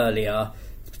lot earlier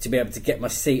to be able to get my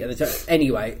seat at the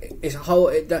anyway, it's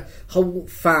the whole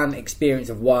fan experience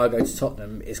of why I go to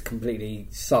Tottenham is completely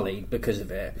sullied because of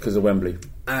it. Because of Wembley.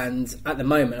 And at the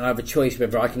moment, I have a choice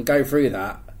whether I can go through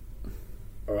that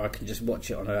or I can just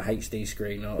watch it on a HD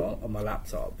screen or on my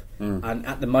laptop. And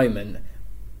at the moment,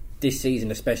 this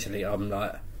season especially, I'm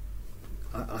like,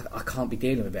 I can't be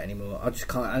dealing with it anymore. I just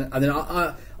can't. And then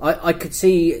I could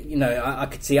see, you know, I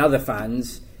could see other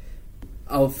fans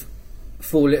of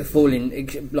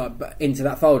falling like into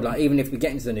that fold. Like, even if we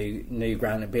get into the new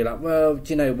ground, and be like, well,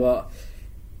 do you know what?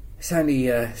 It's only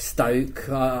Stoke.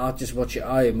 I'll just watch it at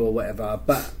home or whatever.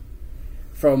 But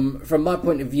from my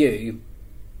point of view,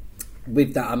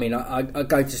 with that, I mean, I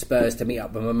go to Spurs to meet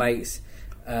up with my mates,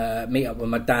 meet up with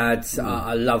my dad.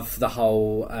 I love the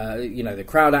whole, you know, the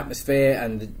crowd atmosphere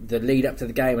and the lead up to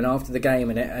the game and after the game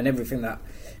and everything that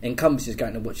encompasses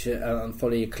going to watch it and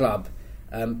follow your club.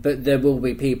 But there will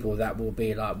be people that will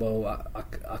be like, well,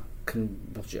 I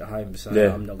can watch it at home, so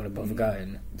I'm not going to bother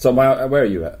going. So where are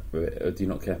you at with it? Or do you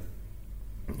not care?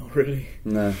 Not really.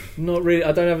 No, not really.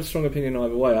 I don't have a strong opinion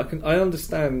either way. I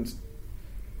understand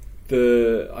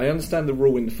the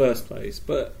rule in the first place,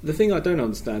 but the thing I don't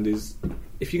understand is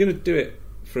if you're going to do it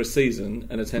for a season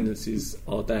and attendances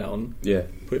are down,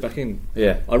 put it back in.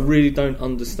 I really don't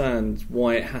understand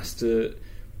why it has to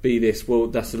be this. Well,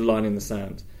 that's the line in the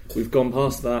sand. We've gone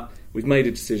past that. We've made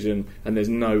a decision, and there's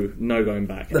no going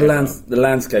back. The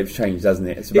landscape's changed, hasn't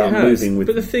it? It's about moving with.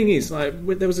 But the thing is, like,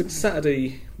 there was a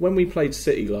Saturday when we played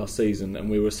City last season, and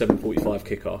we were a 7:45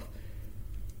 kickoff.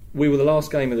 We were the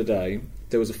last game of the day.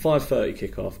 There was a 5:30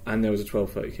 kickoff, and there was a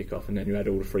 12:30 kickoff, and then you had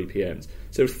all the 3 PMs.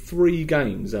 So there were 3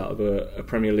 games out of a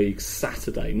Premier League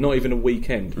Saturday, not even a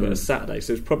weekend, but a Saturday.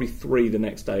 So there's probably 3 the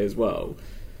next day as well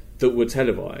that were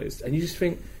televised, and you just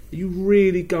think, are you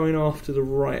really going after the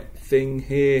right thing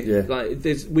here? Yeah. Like,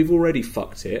 we've already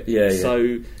fucked it.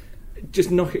 So just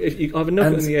knock it. If you either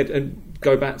knock it on the head and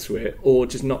go back to it, or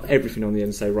just knock everything on the head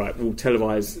and say, right, we'll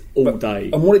televise all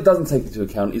day. And what it doesn't take into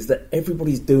account is that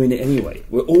everybody's doing it anyway.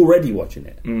 We're already watching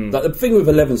it. Like, the thing with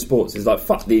 11 Sports is like,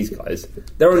 fuck these guys.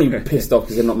 They're only pissed off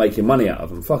because they're not making money out of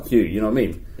them. Fuck you. You know what I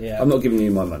mean? Yeah. I'm not giving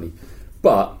you my money.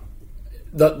 But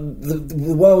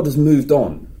the world has moved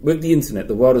on. With the internet,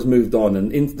 the world has moved on,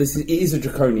 and it is a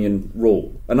draconian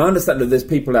rule. And I understand that there's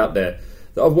people out there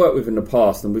that I've worked with in the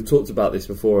past, and we've talked about this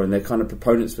before, and they're kind of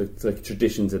proponents for the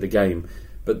traditions of the game.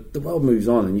 But the world moves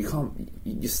on, and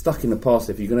you're stuck in the past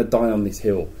if you're going to die on this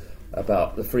hill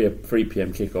about the 3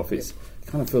 PM kickoff. It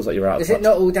kind of feels like you're out of touch. Is it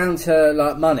not all down to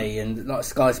like money and like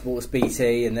Sky Sports,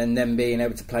 BT, and then them being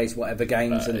able to place whatever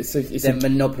games and then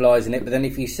monopolising it? But then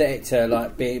if you set it to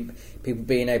like people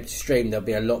being able to stream, there'll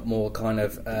be a lot more kind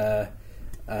of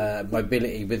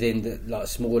mobility within the like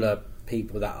smaller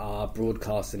people that are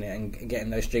broadcasting it and getting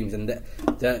those streams, and the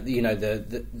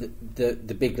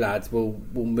big lads will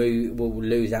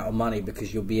lose out on money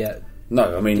because you'll be at.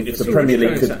 No, I mean, if the Premier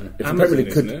League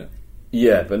could,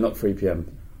 yeah, but not 3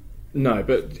 PM. No,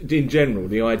 but in general,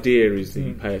 the idea is that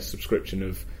you pay a subscription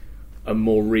of a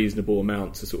more reasonable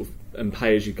amount to sort of and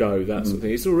pay as you go, that sort of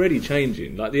thing. It's already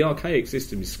changing. Like, the archaic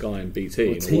system is Sky and BT in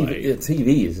a way. Yeah,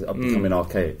 TV is becoming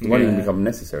archaic. It won't even become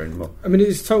necessary anymore. I mean,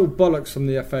 it's total bollocks from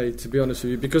the FA, to be honest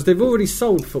with you, because they've already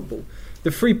sold football.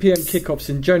 The 3 PM kickoffs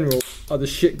in general are the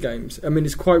shit games. I mean,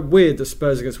 it's quite weird that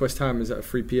Spurs against West Ham is at a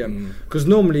 3 PM because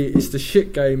normally it's the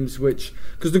shit games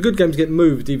because the good games get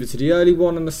moved either to the early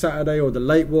one on the Saturday or the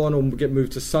late one, or get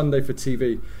moved to Sunday for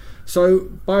TV. So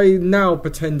by now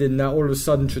pretending that all of a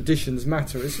sudden traditions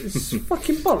matter, it's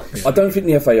fucking bollocks. I don't think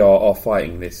the FA are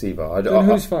fighting this either.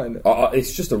 Who's fighting it?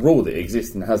 It's just a rule that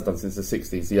exists and has done since the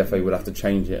 60s. The FA would have to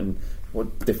change it, and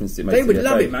what difference it makes? They would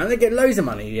love it, man. They get loads of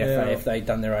money, the FA, if they'd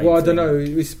done their own. Well, I don't know.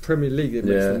 It's Premier League that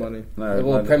makes the money.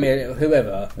 No, Premier,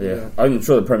 whoever. Yeah, I'm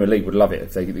sure the Premier League would love it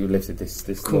if they lifted this.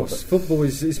 Of course, football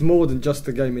is more than just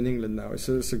a game in England now. It's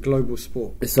a global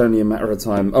sport. It's only a matter of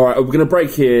time. All right, we're going to break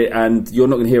here, and you're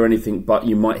not going to hear anything, but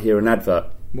you might hear an advert.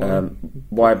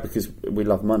 Why? Because we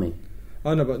love money.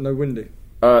 I know, but no Windy.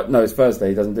 No, it's Thursday.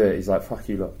 He doesn't do it. He's like, fuck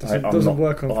you lot. Doesn't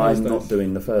work on Thursdays. I'm not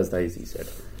doing the Thursdays, he said.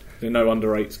 There are no under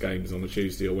 8s games on a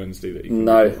Tuesday or Wednesday that you can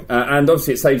and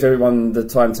obviously it saves everyone the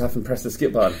time to have them press the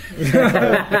skip button.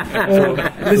 Or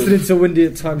listening to Windy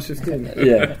at times 15.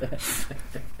 Yeah.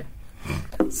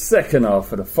 Second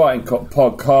half of the Fighting Cock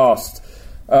podcast.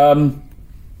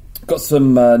 Got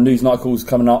some news and articles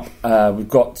coming up. We've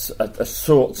got a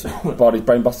short Bardi's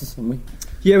Brainbusters, haven't we?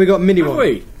 Yeah, we got a mini one.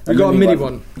 We got a mini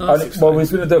one. Well, we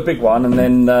was going to do a big one, and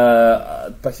then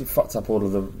basically fucked up all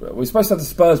of the. We were supposed to have the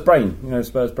Spurs brain. You know,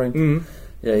 Spurs brain. Mm.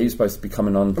 Yeah, he was supposed to be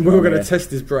coming on. And we were going to test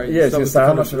his brain. Yeah, so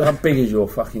how big is your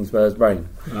fucking Spurs brain?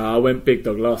 I went big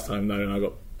dog last time though, and I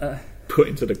got put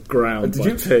into the ground Did by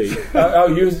you? T.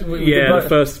 The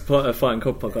first Fighting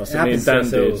Cock podcast that me and Dan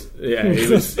did. Yeah,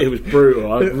 it was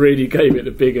brutal. I really gave it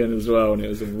the big end as well, and it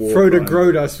was a war. Frodo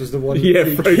Grodas was the one. Yeah,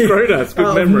 Frodo Grodas. Good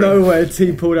out memory. Of nowhere,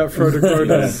 T pulled out Frodo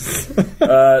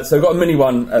Grodas. So we've got a mini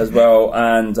one as well,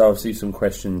 and I'll see some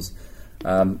questions.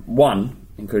 One,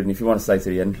 including if you want to stay to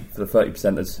the end, for the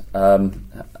 30%ers,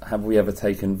 have we ever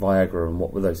taken Viagra, and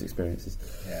what were those experiences?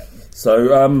 Yeah.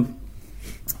 So,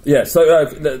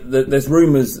 there's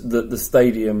rumours that the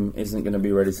stadium isn't going to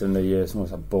be ready till the new year. It's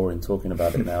almost like boring talking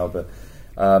about it now, but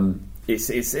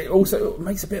it also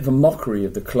makes a bit of a mockery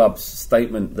of the club's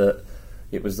statement that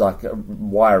it was like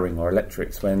wiring or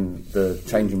electrics when the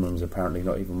changing rooms are apparently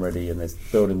not even ready and there's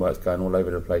building works going all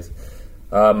over the place.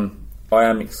 I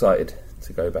am excited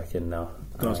to go back in now.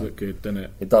 It does look good, doesn't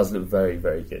it? It does look very,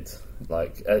 very good.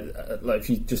 Like if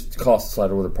you just cast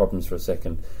aside all the problems for a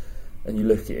second and you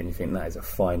look at it and you think that is a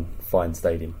fine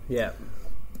stadium. Yeah.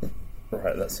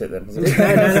 Right, that's it then.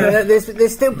 No.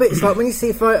 There's still bits like when you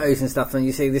see photos and stuff and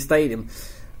you see the stadium,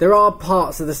 there are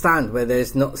parts of the stand where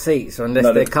there's not seats or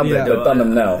unless they're covered. Yeah, they've done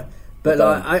them now. But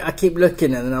like, I keep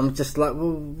looking and I'm just like,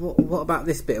 well, what about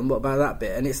this bit and what about that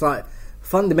bit? And it's like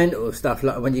fundamental stuff,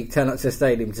 like when you turn up to a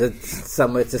stadium to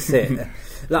somewhere to sit.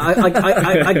 Like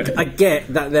I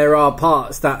get that there are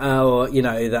parts that are,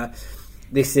 that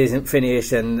this isn't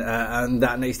finished and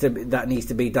that needs to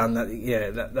be done.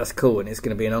 That's cool and it's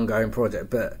going to be an ongoing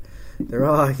project. But there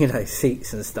are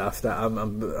seats and stuff that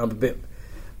I'm a bit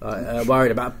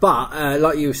worried about. But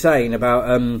like you were saying about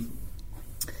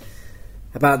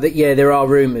that, there are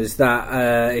rumours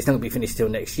that it's not going to be finished till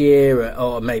next year,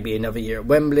 or maybe another year at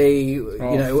Wembley.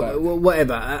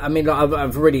 Whatever. I mean,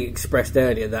 I've already expressed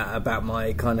earlier that about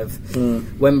my kind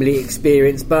of Wembley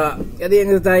experience. But at the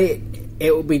end of the day,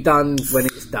 it will be done when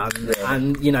it's done,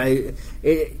 and we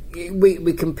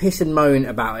can piss and moan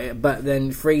about it. But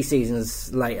then 3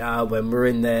 seasons later, when we're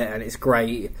in there and it's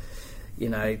great,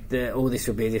 all this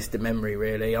will be a distant memory.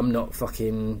 Really, I'm not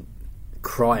fucking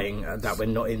crying that we're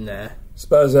not in there.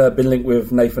 Spurs have been linked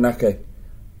with Nathan Ake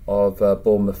of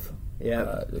Bournemouth.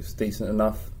 Yeah, looks decent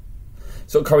enough.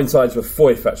 Sort of coincides with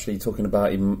Foyth actually talking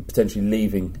about him potentially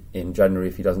leaving in January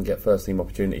if he doesn't get first team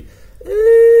opportunity.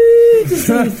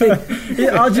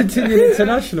 Argentinian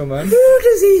international, man. Who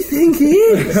does he think he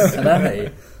is? I know.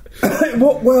 In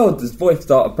what world does Foyth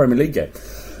start a Premier League game?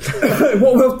 In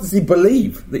what world does he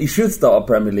believe that he should start a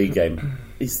Premier League game?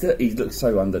 He looks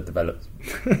so underdeveloped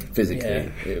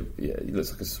physically. He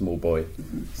looks like a small boy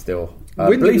still.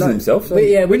 Believes in himself. So. But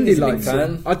Windy Windy's a big likes fan.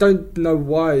 him. I don't know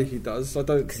why he does. I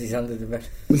don't, because he's underdeveloped.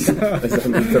 He's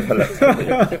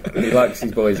underdeveloped. He likes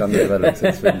his boys underdeveloped.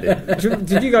 It's Windy.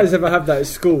 Did you guys ever have that at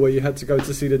school where you had to go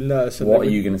to see the nurse? And what are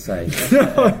you going to say?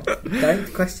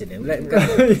 Don't question him. Let him go.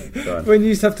 When you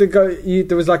used to have to go,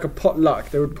 there was like a potluck.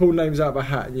 They would pull names out of a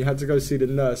hat, and you had to go see the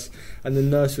nurse, and the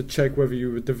nurse would check whether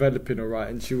you were developing all right,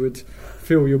 and she would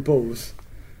feel your balls.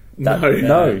 No,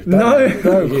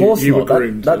 of course you not. Were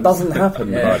groomed. That doesn't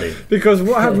happen, buddy. Because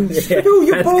what happens? Feel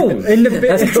your balls In the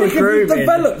bit, That's called grooming.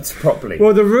 developed properly.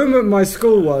 well, the rumour at my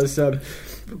school was.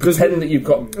 Pretend that you've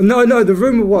got. No, the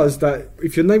rumour was that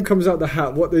if your name comes out the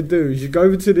hat, what they do is you go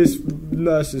over to this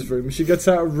nurse's room, she gets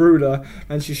out a ruler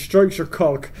and she strokes your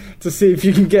cock to see if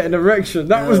you can get an erection.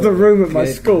 That was the rumour at my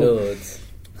school. Lord.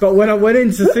 But when I went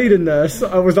in to see the nurse,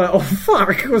 I was like, oh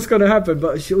fuck, what's going to happen?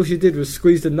 But all she did was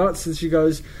squeeze the nuts and she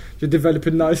goes, you're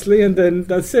developing nicely, and then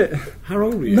that's it. How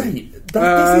old were you? Mate,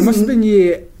 Must have been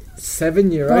year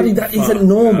 7, year 8. Buddy, that isn't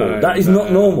normal. That is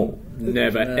not normal.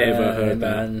 Never ever heard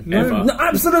man. that. Ever. No,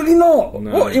 absolutely not.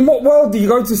 No. What? In what world do you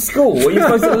go to school where you're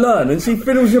supposed to learn and she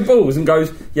fiddles your balls and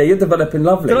goes, yeah, you're developing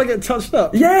lovely? Did I get touched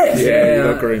up? Yes! Yeah, you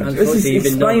got groomed. This is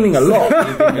explaining a lot.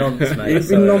 You've been nonce, mate. You've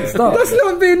been non-stop. That's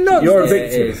not being nuts. You're a Yeah,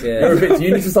 victim. it is, yeah. You're a victim.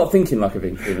 You need to start thinking like a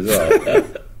victim as well.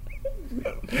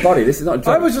 Buddy, this is not a joke.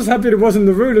 I was just happy it wasn't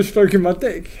the ruler stroking my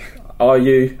dick. Are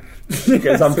you?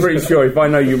 Because I'm pretty sure if I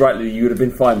know you rightly, you would have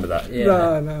been fine with that. Yeah.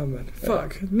 No, man.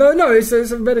 Fuck. No, it's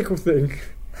a medical thing.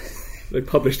 They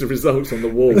published the results on the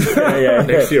wall.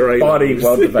 Next year, body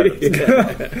well developed.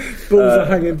 Balls are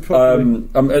hanging properly.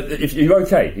 If you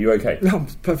okay? You okay? No, I'm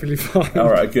perfectly fine. All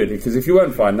right, good. Because if you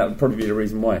weren't fine, that would probably be the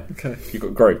reason why. Okay. You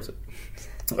got groped.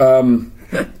 Pay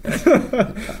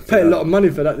a lot of money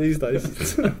for that these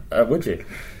days. Would you?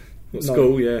 What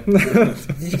school? Yeah.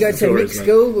 Did you go to a mixed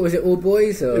school? Was it all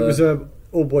boys? Or? It was a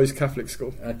all-boys Catholic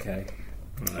school. Okay.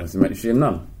 Does it make you a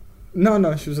nun?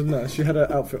 No, she was a nurse. She had her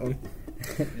outfit on.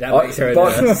 That makes her a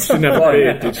nurse. She never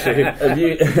did, did she? Have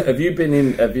you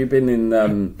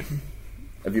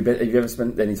ever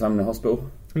spent any time in a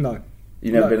hospital? No.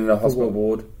 You never No, been in a for hospital what?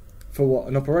 ward? For what?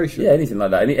 An operation? Yeah, anything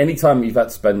like that. Any time you've had to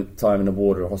spend time in a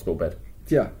ward or a hospital bed.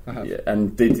 Yeah, I have. Yeah,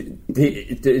 and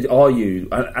are you?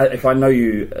 If I know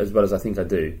you as well as I think I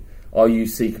do, are you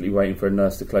secretly waiting for a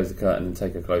nurse to close the curtain and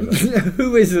take her clothes off?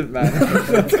 Who isn't, man?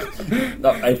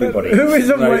 Not everybody. Who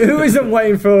isn't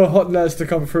waiting for a hot nurse to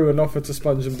come through and offer to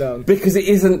sponge them down? Because it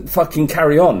isn't fucking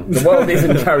Carry On. The world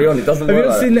isn't Carry On. It doesn't work. Have you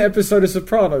like ever seen that. the episode of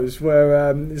Sopranos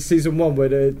where season 1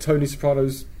 where Tony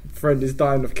Soprano's friend is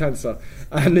dying of cancer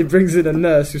and he brings in a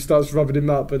nurse who starts rubbing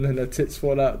him up and then her tits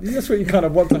fall out? That's what you kind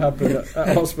of want to happen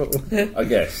at hospital. I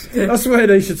guess. That's where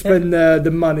they should spend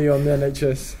the money on the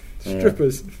NHS.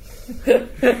 Strippers.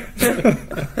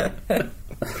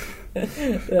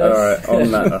 Alright,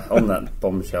 on that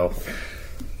bombshell.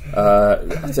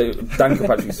 So Dan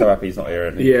Kilpatrick's so happy he's not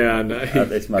here. Yeah, I know. At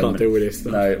this moment. Can't deal with this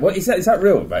stuff. No, what is that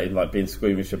real about him, like being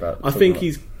squeamish about? I think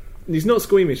he's not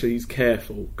squeamish. He's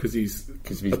careful because he's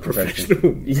a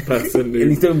professional person, and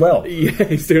he's doing well. Yeah,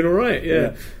 he's doing all right.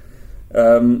 Yeah.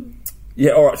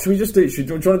 Yeah, alright, should we just do... do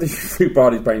you want to do through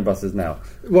Barney's Brain Busters now?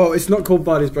 Well, it's not called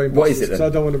Barney's Brain Busters. What is it then? So I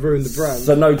don't want to ruin the brand.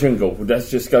 So no jingle,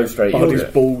 let's just go straight into Barney's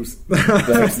it. balls.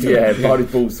 Yeah, Barney's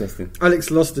balls testing.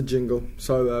 Alex lost the jingle,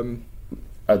 so...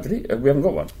 did he? We haven't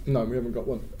got one? No, we haven't got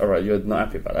one. Alright, you're not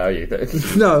happy about that, are you?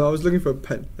 No, I was looking for a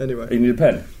pen, anyway. You need a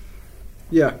pen?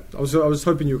 Yeah, I was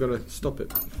hoping you were going to stop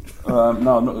it. No, I'm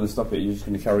not going to stop it, you're just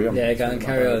going to carry on. Yeah, go and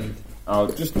carry on.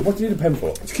 What do you need a pen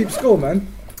for? To keep score, man.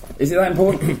 Is it that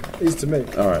important? It is to me.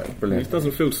 Alright, brilliant. This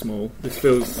doesn't feel small. This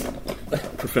feels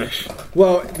profesh.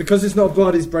 Well, because it's not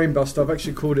Barney's Brain Buster, I've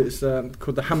actually called it, it's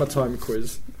called the Hammer Time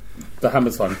Quiz. The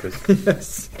Hammer Time Quiz.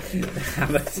 Yes.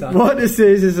 What this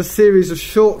is a series of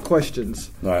short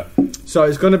questions. Right. So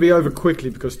it's going to be over quickly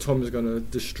because Tom is going to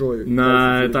destroy it.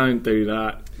 No, don't do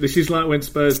that. This is like when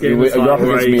Spurs get You're up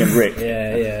against me and Rick.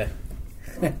 Yeah.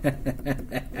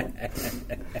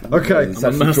 Okay. It's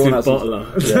I'm a actually drawn massive out some- bottler.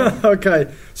 Yeah.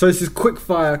 Okay, so this is quick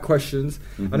fire questions,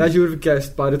 and as you would have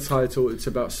guessed by the title, it's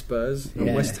about Spurs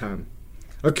and West Ham.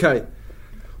 Okay,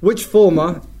 which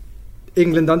former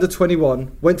England under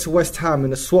 21 went to West Ham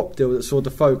in a swap deal that saw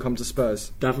Defoe come to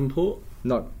Spurs? Davenport?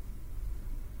 No.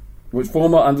 Which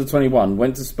former under 21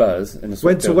 went to Spurs in a swap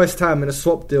Went to deal? West Ham in a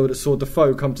swap deal that saw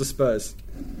Defoe come to Spurs.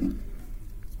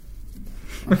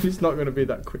 It's not going to be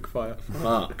that quick fire.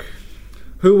 Fuck.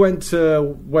 Who went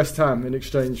to West Ham in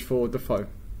exchange for Defoe?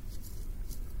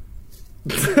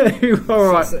 All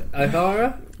right.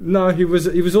 O'Hara? No, he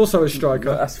was also a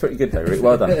striker. That's pretty good though, Rick.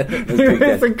 Well done. That's a good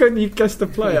guess. Couldn't you guess the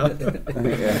player?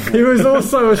 Yeah. He was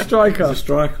also a striker. He's a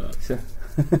striker.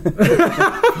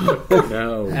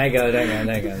 No. Hang on.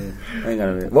 Hang on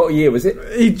a minute. What year was it?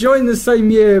 He joined the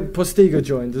same year Postiga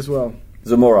joined as well.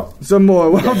 Zamora.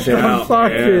 Well done,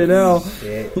 fucking hell.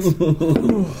 Shit.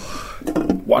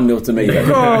 1-0 to me.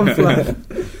 Go on, Flav.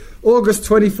 August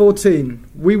 2014,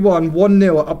 we won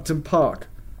 1-0 at Upton Park.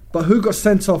 But who got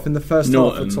sent off in the first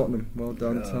half for Tottenham? Well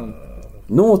done, Tom.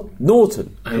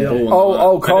 Norton.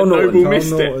 Oh, Carl Norton. Noble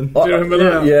missed it. Norton. Do you remember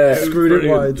that? Yeah. Screwed it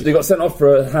wide. They got sent off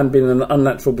for a hand being in an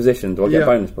unnatural position. Do I get a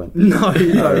bonus point? No,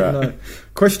 you don't. Right. No.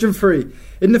 Question 3.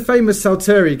 In the famous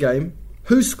Salteri game,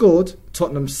 who scored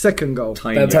Tottenham's second goal?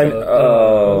 I knew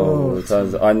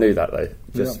that though,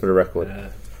 just for the record.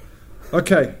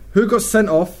 Okay, who got sent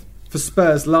off for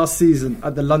Spurs last season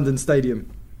at the London Stadium?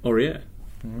 Aurier.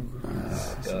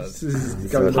 This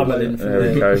is going Hammerlin for There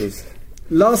me. he goes.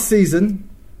 Last season,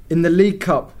 in the League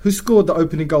Cup, who scored the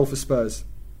opening goal for Spurs?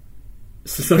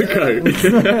 Sissoko.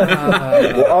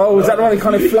 Was that the one who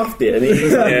kind of fluffed it and he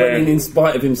went in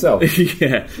spite of himself?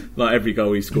 Yeah, like every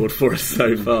goal he scored for us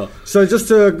so far. So just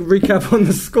to recap on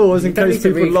the scores in case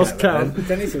people lost count.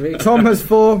 Tom has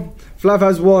 4, Flav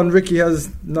has 1, Ricky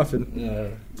has nothing.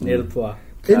 Nil point.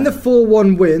 In the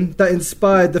 4-1 win that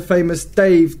inspired the famous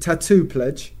Dave Tattoo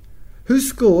pledge, who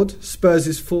scored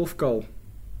Spurs' 4th goal?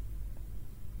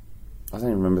 I don't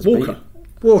even remember us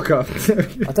Walker.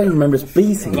 I don't even remember us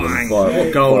beating them.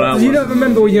 What goal that was. You don't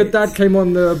remember when your dad came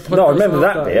on the podcast? No, I remember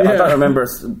that after? bit. Yeah. I don't remember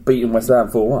us beating West Ham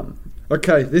 4-1.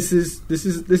 Okay, this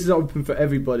is open for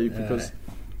everybody because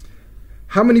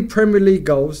how many Premier League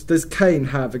goals does Kane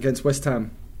have against West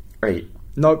Ham? 8.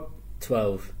 Nope.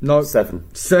 12. Nope. 7.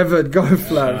 7. Go,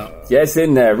 Flav. Yes,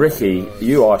 in there, Ricky.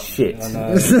 You are shit. I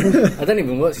know. I don't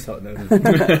even watch Tottenham.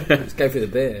 Let's go for the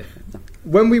beer.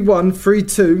 When we won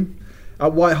 3-2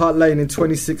 at White Hart Lane in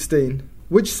 2016,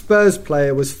 which Spurs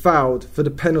player was fouled for the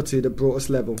penalty that brought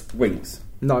us level? Winks.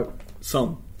 No.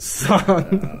 Son.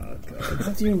 Son.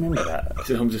 How do you remember that?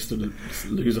 I'm just a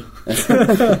loser.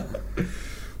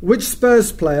 Which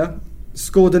Spurs player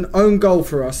scored an own goal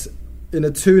for us in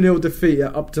a 2-0 defeat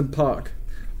at Upton Park?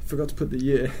 forgot to put the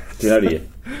year. Do you know the year?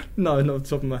 No, not off the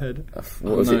top of my head.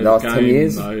 What was it, last 10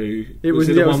 years? No. It was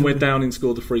was the one where Downing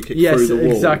scored the free kick yes, through the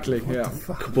wall? Exactly, yeah.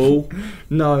 Kabul?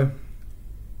 No.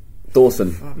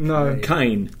 Dawson. No.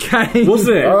 Kane. Was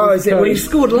it? Oh, is it? Well, he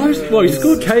scored loads. Well, he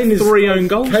scored Kane 3 own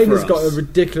goals Kane for has us. got a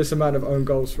ridiculous amount of own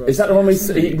goals for us. Is that the one where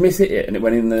he mishit it and it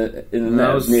went in the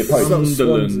net near post?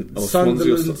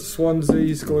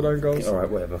 Swansea scored own goals. All right,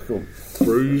 whatever, cool.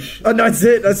 Bruges. And that's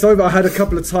it. That's over. I had a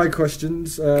couple of tie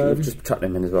questions. Just chuck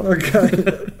them in as well.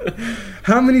 Okay.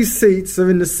 How many seats are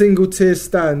in the single tier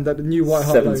stand at the new White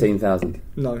Hart Lane? 17,000.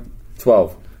 No.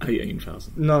 12.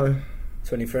 18,000. No.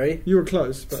 23. You were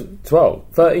close, but 12.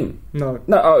 13. no.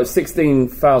 No, it's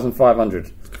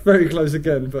 16,500. Very close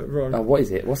again, but wrong. Oh, what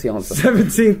is it? What's the answer?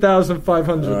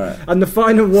 17,500. Right. And the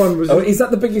final one was. Oh, is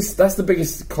that the biggest? That's the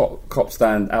biggest cop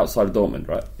stand outside of Dortmund,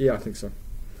 right? Yeah, I think so.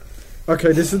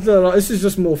 Okay, this is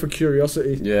just more for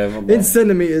curiosity. Yeah. In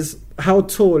centimeters, how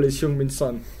tall is Heung-min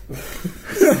Son?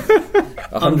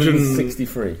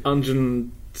 163.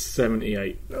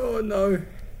 178. Oh no,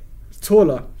 it's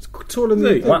taller. It's taller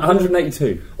than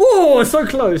 182. Oh, so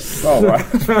close. Oh right.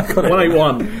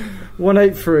 181.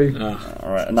 183. All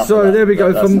right. Enough So of that. there we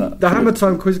go. That's From enough. the Hammer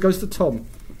Time quiz goes to Tom.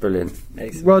 Brilliant.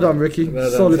 Excellent. Well done, Ricky. Well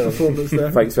done, Solid Tom. performance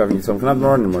there. Thanks for having me, Tom. Can I have my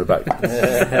running one back?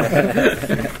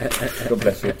 God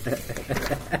bless you.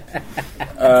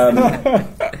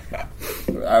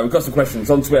 We've got some questions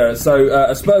on Twitter. So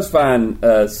a Spurs fan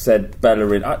said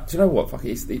Bellerin. Do you know what? Fuck it,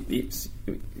 it's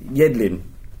Yedlin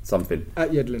something.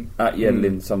 At Yedlin. At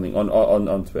Yedlin something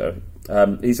on Twitter.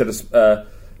 He said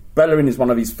Bellerin is one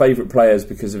of his favourite players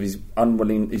because of his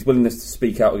willingness to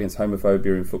speak out against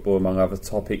homophobia in football, among other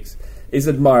topics. Is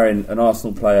admiring an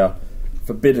Arsenal player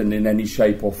forbidden in any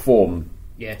shape or form?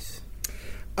 Yes.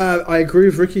 I agree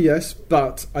with Ricky, yes,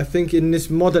 but I think in this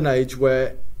modern age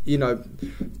where, you know,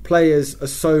 players are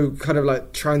so kind of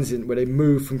like transient, where they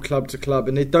move from club to club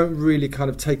and they don't really kind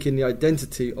of take in the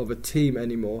identity of a team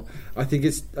anymore. I think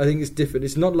it's different.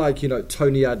 It's not like, you know,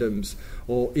 Tony Adams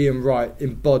or Ian Wright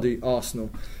embody Arsenal.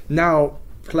 Now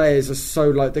players are so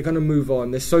like they're going to move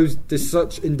on. They're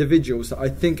such individuals that I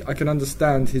think I can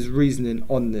understand his reasoning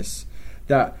on this.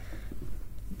 That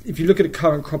if you look at the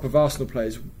current crop of Arsenal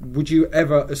players, would you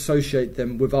ever associate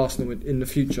them with Arsenal in the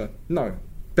future? No.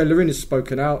 Bellerin has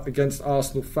spoken out against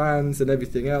Arsenal fans and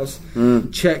everything else.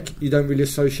 Cech, you don't really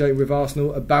associate with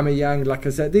Arsenal. Aubameyang, like I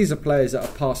said, these are players that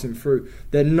are passing through.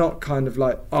 They're not kind of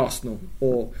like Arsenal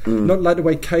or not like the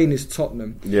way Kane is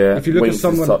Tottenham. Yeah, if you look Winks at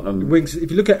someone, is Tottenham. Winks.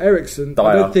 If you look at Eriksen,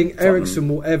 I don't think Eriksen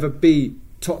will ever be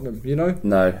Tottenham. You know,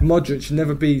 no. Modric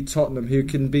never be Tottenham. Who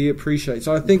can be appreciated.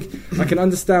 So I think I can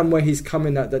understand where he's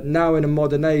coming at. That now in a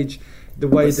modern age. The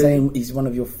way saying he's one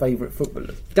of your favourite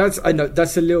footballers. I know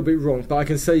that's a little bit wrong, but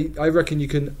I reckon you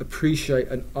can appreciate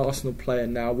an Arsenal player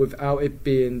now without it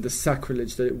being the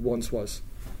sacrilege that it once was.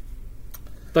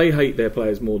 They hate their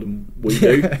players more than we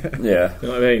do. Yeah, you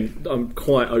know what I mean. I'm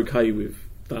quite okay with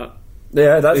that.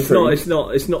 Yeah, that's true. It's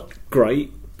not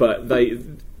great, but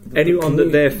anyone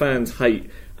that their fans hate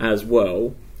as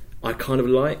well, I kind of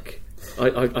like.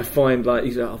 I find like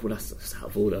he's like, oh, well, that's out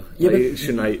of order. Yeah, like, you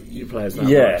shouldn't hate your players that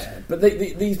much. But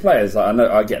these players, I know,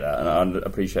 I get that, and I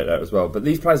appreciate that as well. But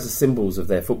these players are symbols of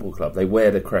their football club. They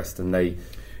wear the crest, and they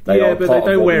are but part they of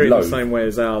don't what wear we it loathe. the same way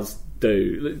as ours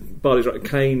do. Barley's right,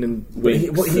 Kane and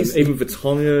Winks, even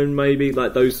Vertonghen, maybe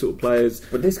like those sort of players.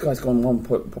 But this guy's gone one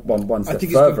step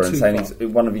think further he's and gone saying too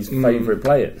he's one of his favourite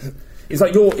players. It's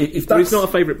like if that's He's not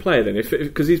a favourite player then,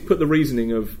 because he's put the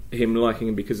reasoning of him liking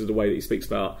him because of the way that he speaks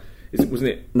about. Wasn't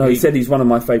it? No, he said he's one of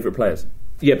my favourite players.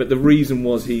 Yeah, but the reason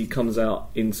was he comes out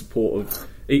in support of.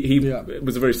 He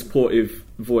was a very supportive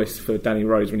voice for Danny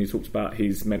Rose when he talked about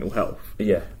his mental health.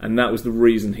 Yeah, and that was the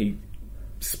reason he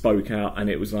spoke out. And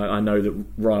it was like, I know that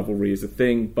rivalry is a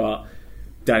thing, but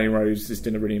Danny Rose is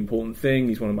doing a really important thing.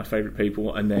 He's one of my favourite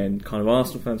people. And then kind of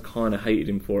Arsenal fans kind of hated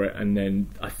him for it. And then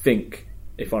I think,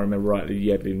 if I remember rightly,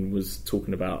 Yedlin was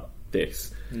talking about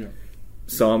this. Yeah.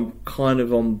 So I'm kind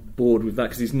of on board with that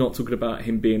because he's not talking about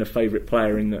him being a favourite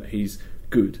player in that he's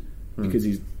good, because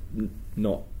he's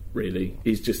not really.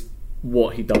 He's just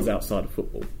what he does outside of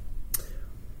football.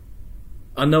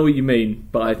 I know what you mean,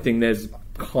 but I think there's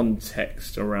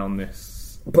context around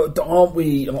this. But aren't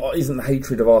we? Isn't the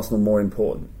hatred of Arsenal more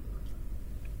important?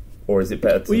 Or is it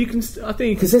better to... Well, you can. I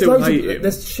think because there's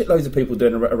shitloads of people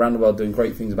doing around the world doing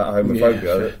great things about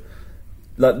homophobia. Yeah.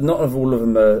 Like, not all of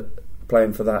them are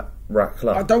playing for that rat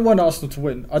club. I don't want Arsenal to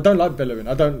win. I don't like Bellerin.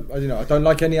 I don't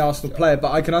like any Arsenal player,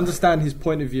 but I can understand his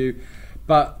point of view.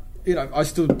 But I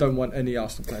still don't want any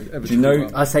Arsenal players ever. Do you know?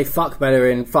 I say fuck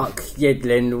Bellerin, fuck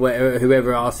Yedlin,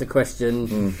 whoever asks the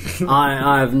question.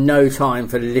 I have no time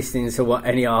for listening to what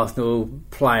any Arsenal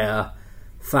player,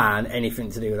 fan, anything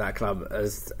to do with that club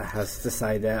has to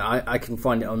say there. I can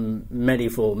find it on many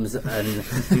forms, and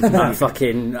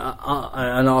fucking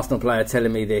an Arsenal player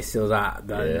telling me this or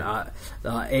that.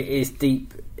 It is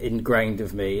deep ingrained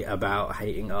of me about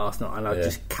hating Arsenal, and I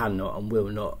just cannot and will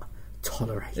not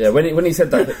tolerate. Yeah, when he said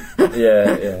that,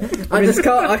 I just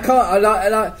can't. I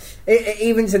like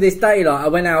even to this day. Like I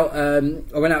went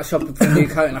out shopping for a new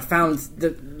coat, and I found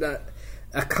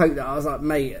a coat that I was like,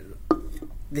 mate,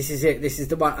 this is it. This is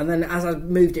the one. And then as I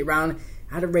moved it round, it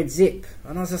had a red zip,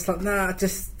 and I was just like, nah,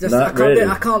 just I can't do it.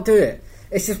 I can't do it.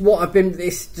 It's just what I've been.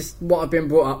 It's just what I've been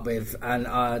brought up with, and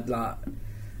I like.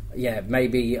 Yeah,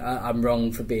 maybe I'm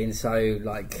wrong for being so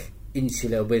like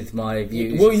insular with my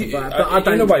views. Well, but I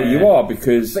don't in a way, care. you are,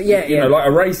 because but you know, like a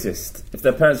racist. If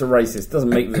their parents are racist, doesn't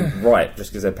make them right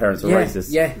just because their parents are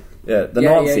racist. The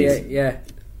Nazis.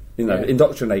 You know,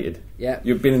 indoctrinated. Yeah,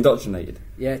 you've been indoctrinated.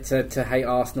 Yeah, to hate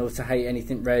Arsenal, to hate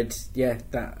anything red. Yeah,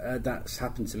 that's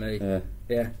happened to me.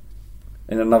 Yeah.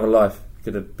 In another life,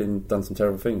 could have done some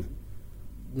terrible things.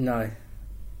 No.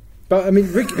 But I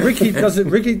mean, Ricky doesn't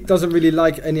really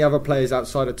like any other players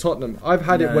outside of Tottenham. I've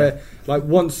had it where, like,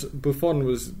 once Buffon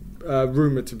was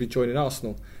rumoured to be joining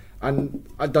Arsenal, and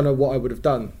I don't know what I would have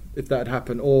done if that had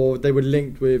happened. Or they were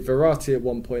linked with Verratti at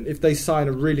one point. If they sign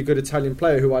a really good Italian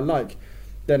player who I like,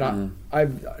 then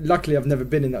luckily I've never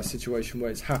been in that situation where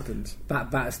it's happened.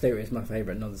 Batisteri is my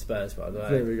favourite non-Spurs, by the way.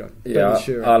 There we go. Yeah,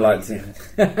 I liked him.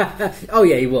 Oh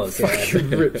yeah, he was. Fucking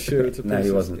ripped Shearer to pieces. No,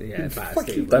 he wasn't. Yeah,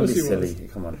 Batisteri. Don't be silly.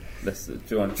 Come on. Do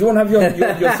you want to have your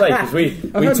say? Because we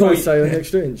had talk. my say on the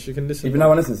exchange. You can listen. Even no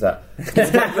one listens to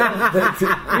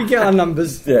that. We get our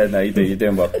numbers. Yeah, no, you do. You're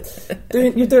doing well.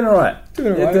 You're doing all right.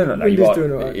 Doing all right.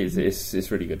 Doing all right.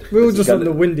 It's really good. We're all just on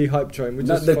the windy hype train.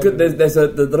 There's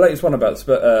the latest one about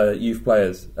youth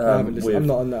players. I'm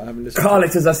not on that. I haven't listened.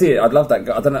 Carlet, as I see it, I'd love that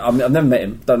guy. I don't know. I've never met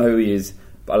him. Don't know who he is,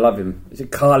 but I love him. Is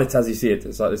it Carlet as you see it?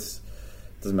 It's like this.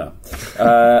 Doesn't matter.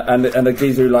 And a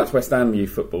geezer who likes West Ham youth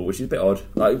football, which is a bit odd.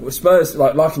 Like Spurs,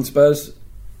 liking Spurs,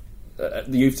 the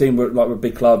youth team were a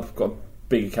big club, got a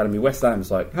big academy. West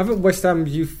Ham's like. Haven't West Ham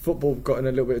youth football got in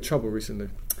a little bit of trouble recently?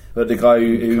 But the guy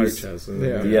who's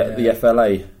the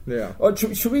FLA. Yeah. Oh,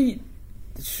 should we?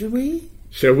 Shall we?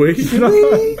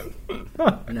 No.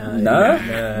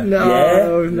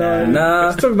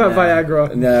 Let's talk about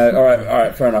Viagra. No. All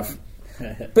right. Fair enough.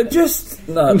 But just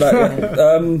no.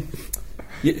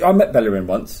 I met Bellerin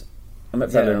once.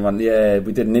 Yeah,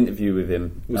 we did an interview with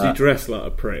him. Was he dressed like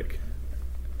a prick?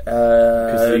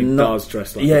 Because he does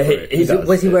dress like a prick.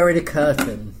 Was he wearing a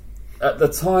curtain? At the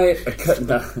time,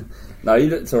 no, he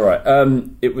looked all right.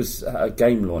 It was a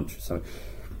game launch or something.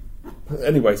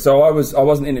 Anyway, so I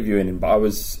wasn't interviewing him, but I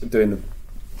was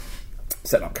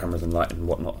setting up cameras and lighting and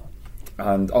whatnot.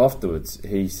 And afterwards,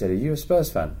 he said, "Are you a Spurs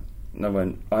fan?" And I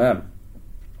went, "I am."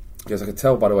 He goes, "I could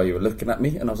tell by the way you were looking at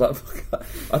me." And I was like,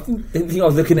 I didn't think I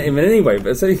was looking at him in any way,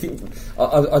 but so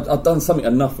I'd done something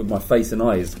enough with my face and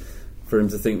eyes for him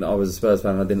to think that I was a Spurs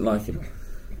fan and I didn't like him.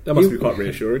 That must be quite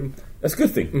reassuring. That's a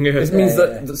good thing. Yeah. It means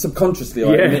that subconsciously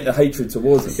I admit a hatred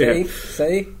towards him.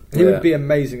 See? He would be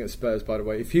amazing at Spurs, by the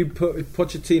way. If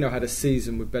Pochettino had a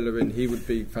season with Bellerin, he would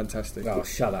be fantastic. Oh,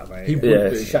 shut up, mate. He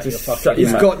would be. Shut your fucking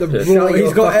He's got the raw.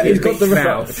 He's got the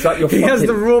mouth. Shut your. He has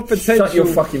the raw potential. Shut your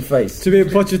fucking face. To be a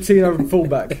Pochettino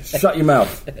fullback. Shut your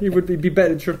mouth. He would be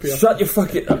better than Trippier. Shut your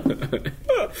fucking.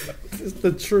 It's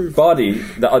the truth. Bardi.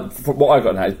 What I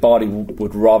got now is Bardi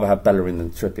would rather have Bellerin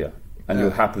than Trippier, and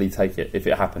you'll happily take it if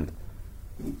it happened.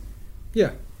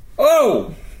 Yeah.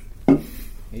 Oh.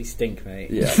 You stink,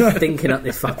 mate. Yeah. Stinking up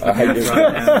this fucking I hate house this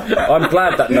right now. I'm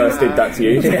glad that nurse did that to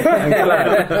you.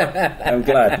 I'm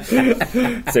glad.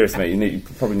 Seriously, mate, you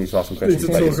probably need to ask some questions.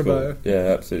 Need to talk about it.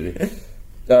 Yeah, absolutely.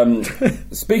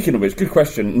 Speaking of which, good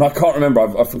question. And I can't remember.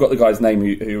 I forgot the guy's name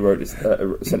who wrote this,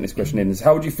 sent this question in. Is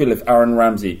how would you feel if Aaron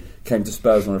Ramsey came to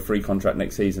Spurs on a free contract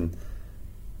next season?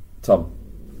 Tom.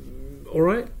 All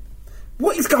right.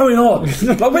 What is going on?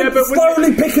 Like we're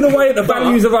slowly picking away at the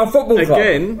values of our football club.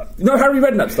 Again, no, Harry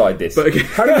Redknapp started this. But again,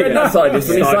 Harry Redknapp started this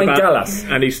when he signed Gallas,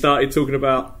 and he started talking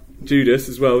about Judas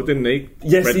as well, didn't he?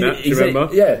 Yes, Redknapp, do you remember?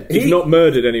 He's not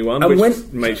murdered anyone,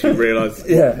 which makes you realise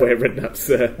where Redknapp's.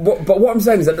 But what I'm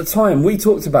saying is, at the time, we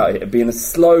talked about it being a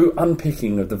slow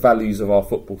unpicking of the values of our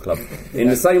football club, in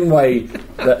the same way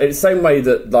that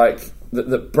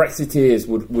Brexiteers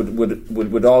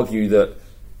would argue that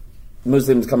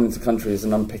Muslims coming into the country is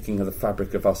an unpicking of the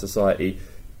fabric of our society.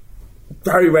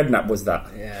 Harry Redknapp was that.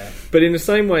 Yeah. But in the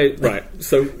same way, right,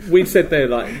 so we said there,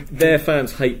 like, their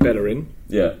fans hate Bellerin.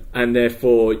 Yeah. And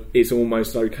therefore, it's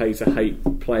almost okay to hate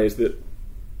players that...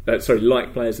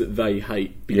 like players that they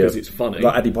hate because it's funny.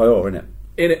 Like Adebayor, isn't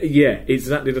it? Yeah,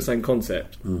 exactly the same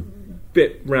concept.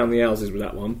 Bit round the houses with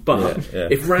that one. But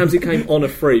if Ramsey came on a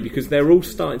free, because they're all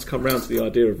starting to come round to the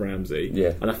idea of Ramsey,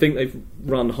 and I think they've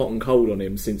run hot and cold on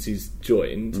him since he's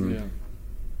joined,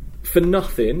 for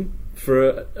nothing...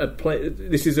 For a play,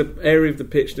 this is an area of the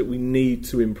pitch that we need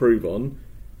to improve on,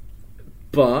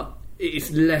 but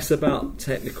it's less about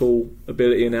technical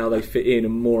ability and how they fit in,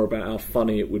 and more about how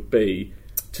funny it would be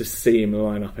to see him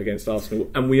line up against Arsenal.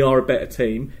 And we are a better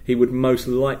team. He would most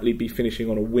likely be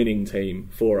finishing on a winning team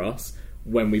for us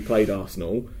when we played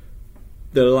Arsenal.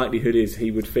 The likelihood is he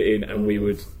would fit in, and we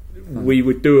would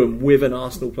do them with an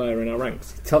Arsenal player in our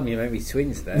ranks. Tom, you make me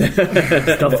twins there.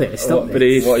 Stop it. But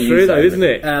it's true though, isn't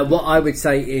it? What I would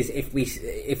say is if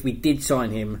we did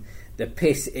sign him, the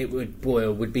piss it would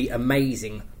boil would be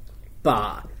amazing,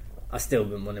 but I still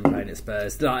wouldn't want him playing at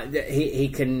Spurs. Like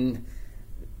he's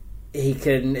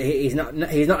not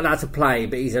allowed to play,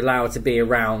 but he's allowed to be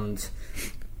around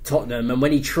Tottenham, and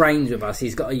when he trains with us,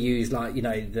 he's got to use, like, you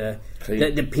know, the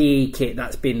PE kit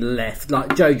that's been left,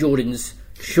 like Joe Jordan's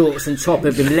shorts and top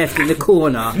have been left in the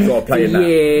corner for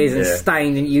years and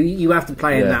stained, and you have to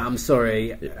play in that. I'm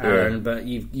sorry, Aaron, but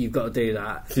you've got to do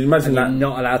that. Can you imagine that? You're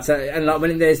not allowed to. And like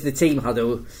when there's the team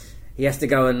huddle, he has to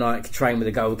go and like train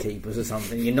with the goalkeepers or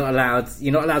something. You're not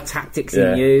allowed tactics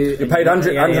in you. You're paid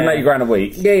 180 grand a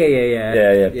week.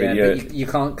 Yeah. But you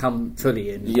can't come fully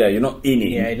in. Yeah, you're not in it.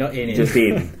 Yeah, you're not in it. Just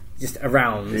in. Just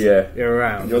around. Yeah, you're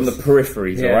around. You're on the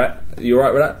peripheries. All right. You all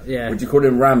right with that? Yeah. Would you call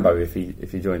him Rambo if he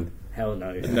joined? Hell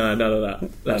no. No, none of that.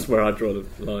 That's where I draw the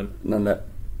line. None of that.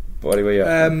 Body where you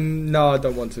at? No, I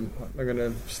don't want him. I'm going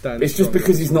to stand. It's just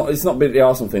because he's not. It's not the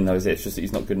Arsenal thing, though, is it? It's just that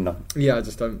he's not good enough. Yeah, I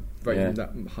just don't rate him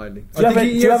that highly. Do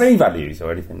you have any values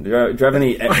or anything? Do you have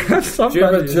any? do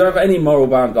you have any moral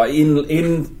bound, like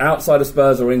in outside of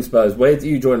Spurs or in Spurs? Where do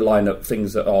you join the line up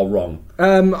things that are wrong?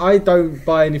 I don't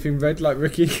buy anything red like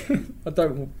Ricky. I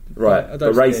don't. Right, I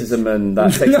don't but racism and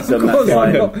that sexism, that's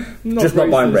fine. Just not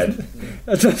buying red.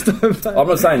 I just don't. I'm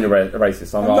not saying you're a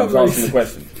racist. I'm asking the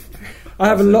question. I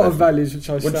have a lot of values which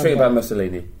I stand by. What do you think about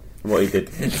Mussolini and what he did?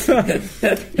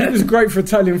 He was great for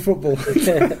Italian football.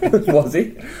 Was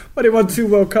he? But he won 2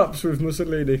 World Cups with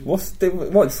Mussolini. What's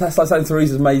that's like saying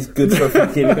Theresa May's good for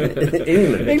fucking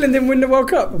England. England didn't win the World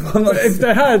Cup. If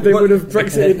they had, they would have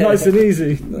Brexited nice and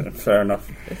easy. Fair enough.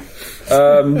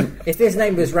 If his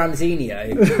name was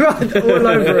Ramzinho, all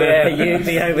over it. Yeah, you'd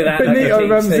be over that. Benito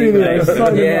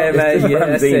Ramzinho. Yeah, man. Yeah,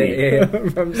 Ramzini.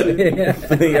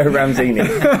 Benito Ramzini.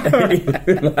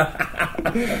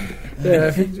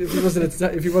 Yeah,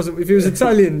 if he was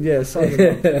Italian, yeah, sign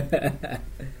him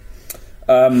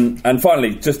up. And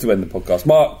finally, just to end the podcast,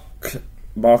 Mark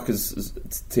is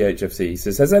THFC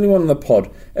says, has anyone on the pod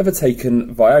ever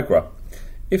taken Viagra?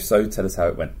 If so, tell us how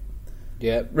it went.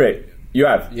 Yeah, Rick. You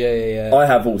have? Yeah. I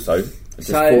have also.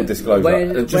 Just full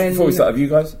disclosure. Before we start, have you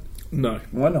guys? No.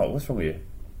 Why not? What's wrong with you?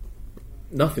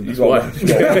 Nothing. You've got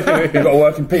a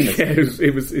working penis. Yeah,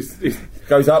 it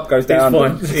goes up, goes down.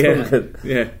 It's fine.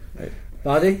 Yeah.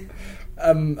 Buddy?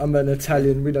 I'm an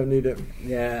Italian. We don't need it.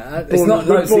 Yeah,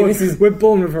 we're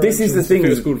born with. This is the thing.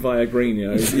 It's called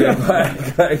Viagrino.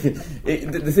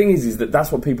 The thing is that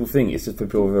that's what people think. It's just for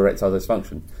people with erectile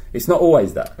dysfunction. It's not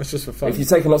always that. It's just for fun. If you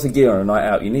take lots of gear on a night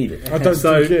out, you need it. I don't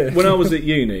do gear. When I was at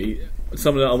uni,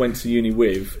 someone that I went to uni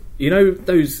with, you know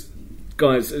those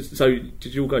guys. So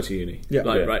did you all go to uni? Yeah.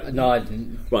 Right. No, I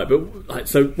didn't. Right, but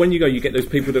so when you go, you get those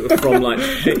people that are from like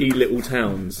shitty little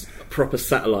towns. Proper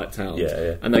satellite towns,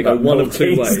 and they go one of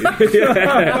 2 ways.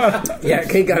 Yeah,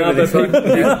 keep going with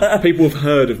this. People have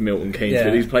heard of Milton Keynes,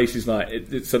 but these places like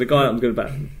so. The guy I'm going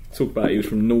to talk about, he was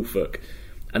from Norfolk,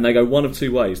 and they go one of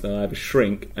 2 ways. They have a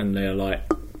shrink, and they're like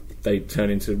they turn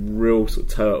into real sort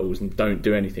of turtles and don't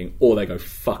do anything, or they go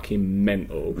fucking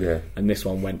mental. Yeah. And this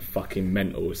one went fucking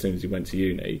mental as soon as he went to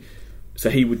uni. So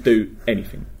he would do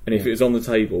anything, and if it was on the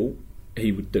table,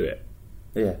 he would do it.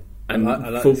 Yeah. And I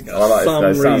like for this guy. some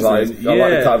reason, I like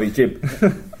the cut of his jib.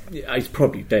 Yeah, he's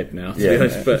probably dead now, to be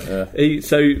honest. But it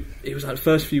was like the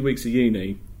first few weeks of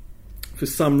uni. For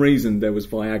some reason, there was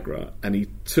Viagra, and he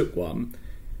took one.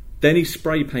 Then he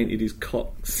spray painted his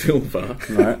cock silver,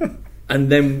 right.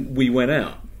 And then we went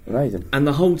out. Amazing. And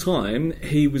the whole time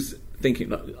he was thinking,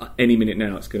 like, any minute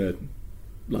now it's gonna,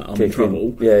 like, I'm in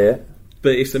trouble. Yeah.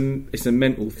 But it's a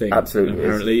mental thing. Absolutely,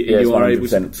 apparently, yeah, you are able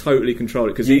to totally control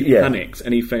it because he panicked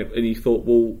and he thought,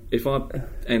 well, if I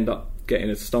end up getting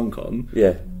a stonk on,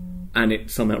 and it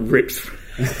somehow rips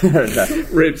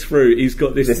ripped through. He's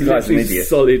got this guy's an idiot.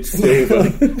 Solid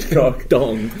silver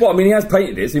dong. Well, I mean, he has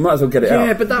painted it, so you might as well get it out.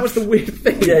 Yeah, but that was the weird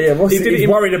thing. Yeah. He's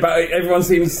worried about everyone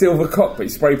seeing his silver cock, but he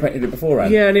spray painted it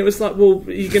beforehand. Yeah, and it was like, well,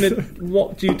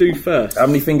 what do you do first? How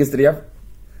many fingers did he have?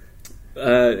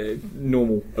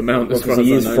 Normal amount. Because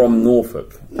he is from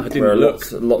Norfolk, where look.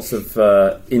 lots of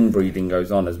inbreeding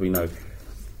goes on, as we know.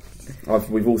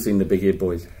 We've all seen the big-eared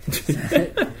boys.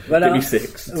 Give me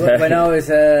 6. When I was,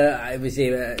 it was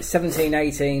either 17,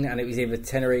 18, and it was either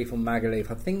Tenerife or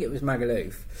Magaluf. I think it was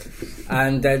Magaluf.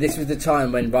 And this was the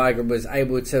time when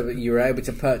Viagra you were able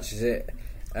to purchase it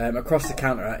across the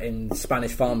counter in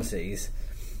Spanish pharmacies.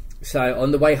 So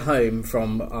on the way home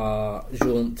from our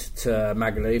jaunt to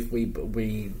Magaluf,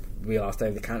 we asked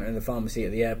over the counter in the pharmacy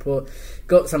at the airport,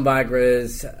 got some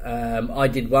Viagras. I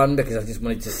did one because I just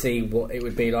wanted to see what it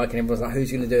would be like, and everyone was like,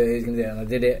 who's going to do it, and I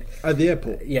did it at the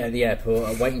airport. Yeah, at the airport.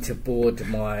 I'm waiting to board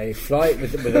my flight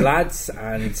with the lads,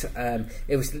 and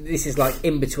this is like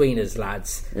in betweeners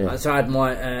lads. So I had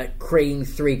my cream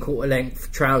 3/4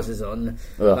 length trousers on,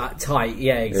 that tight.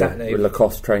 Yeah, exactly. With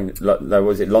Lacoste trainers.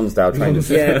 Was it Lonsdale trainers?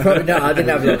 Yeah, probably, no, I didn't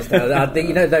have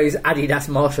Lonsdale. Those Adidas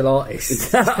martial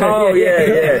artists. Oh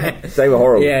yeah. They were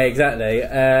horrible. Yeah, exactly.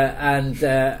 And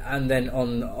then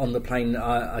on the plane,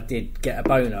 I did get a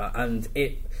boner, and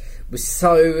it was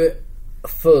so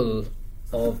full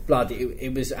of blood.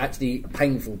 It was actually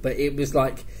painful, but it was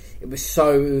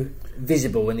so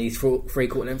visible in these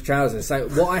 3/4 length trousers. So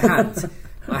what I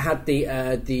had,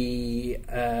 the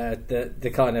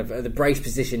kind of the brace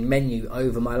position menu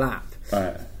over my lap.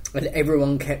 Right. And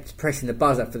everyone kept pressing the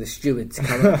buzzer for the steward to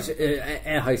come,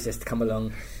 air hostess to come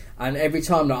along. And every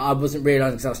time I wasn't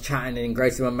realising because I was chatting and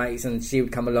engrossing my mates, and she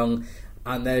would come along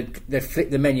and they'd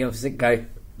flip the menu off and go,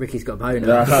 Ricky's got a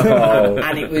boner. Oh.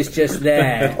 And it was just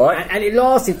there. And it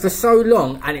lasted for so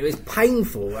long, and it was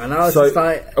painful. And I was just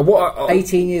like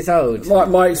 18 years old.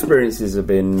 My experiences have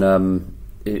been,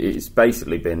 it's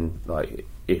basically been like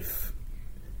if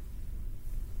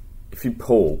you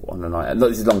pull on a night, and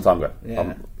this is a long time ago,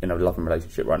 I'm in a loving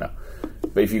relationship right now,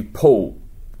 but if you pull,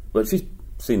 well, she's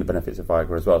seen the benefits of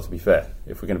Viagra as well, to be fair,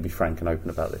 if we're going to be frank and open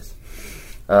about this.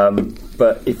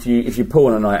 But if you pull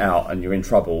on a night out and you're in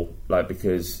trouble, like,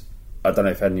 because I don't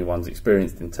know if anyone's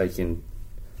experienced in taking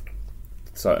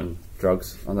certain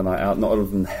drugs on the night out, not all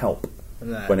of them help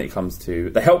when it comes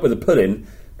to... They help with the pulling,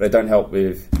 but they don't help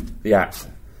with the act.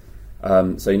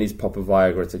 So you need to pop a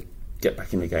Viagra to get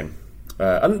back in the game.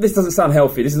 And this doesn't sound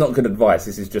healthy, this is not good advice,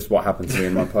 this is just what happened to me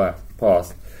in my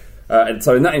past. And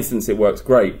so in that instance it works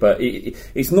great, but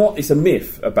it's a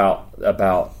myth about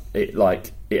it,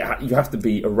 like you have to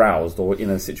be aroused or in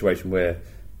a situation where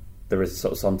there is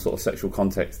some sort of sexual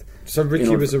context. So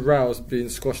Ricky was aroused being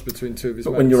squashed between two of his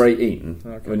mates? When you're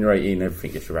 18,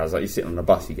 everything gets aroused. Like you sit on a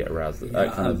bus, you get aroused.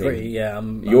 That kind of thing.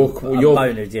 I'm you're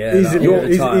boned, yeah. Easily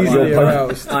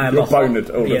aroused. I am you're boned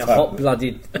all the time.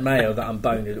 hot-blooded male that I'm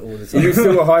boned all the time. Are you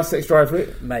still a high sex drive for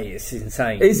it? Mate, it's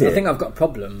insane. Is it? I think I've got a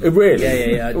problem.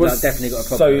 Really? Yeah. I've definitely got a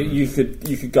problem. So you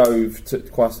could go to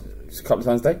quite a couple of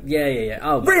times a day? Yeah.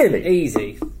 Oh, really?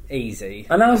 Easy.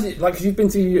 And how's it, like, because you've been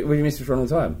with your missus for a long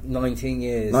time? 19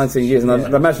 years. 19 years, and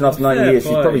I imagine after 19 years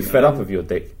she's probably fed up of your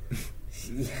dick.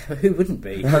 Who wouldn't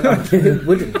be? Who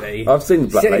wouldn't be? I've seen the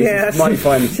black ladies. Might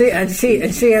find she has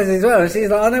as well. She's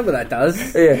like, I know what that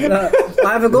does. Yeah. Like,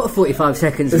 I haven't got 45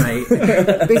 seconds,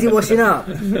 mate. Busy washing up.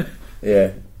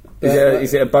 Yeah.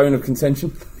 Is it a bone of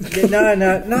contention? No,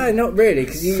 not really.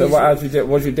 So how do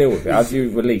you deal with it? How do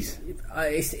you release?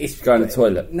 It's go in the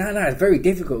toilet. No, it's very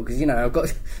difficult because I've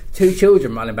got 2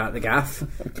 children running about the gaff,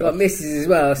 got missus as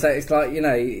well. So it's like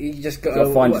you just got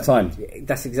to find your time.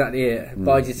 That's exactly it.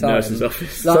 Bide your time. Nurse's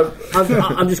office. Like,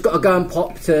 I've just got to go and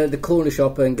pop to the corner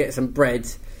shop and get some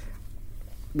bread.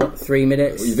 3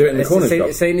 minutes? You do it in the corner shop.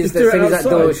 As soon as that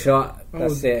door's shut,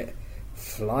 that's it.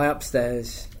 Fly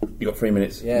upstairs. You got 3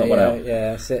 minutes. Yeah, not 1 hour.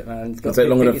 Yeah, that's it, man. Does it take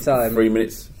longer than 3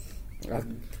 minutes?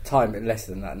 Time less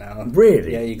than that now.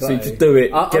 Really? Yeah, you got so you just do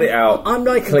it, get it out. I'm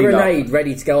like a grenade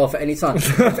ready to go off at any time.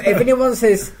 if anyone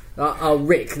says,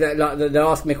 Rick, they'll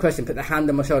ask me a question, put their hand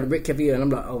on my shoulder, Rick, have you? And I'm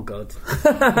like, oh God,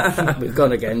 we've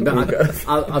gone again. But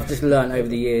I've just learned over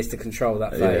the years to control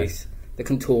that phase, the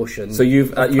contortion. So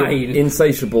you've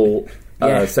insatiable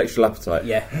sexual appetite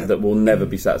that will never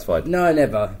be satisfied. No,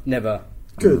 never.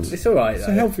 Good. It's all right. It's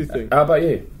a healthy thing. How about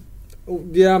you?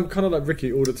 Yeah, I'm kind of like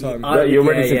Ricky all the time. You're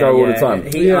ready to go all the time.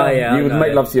 You would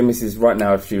make love to your missus right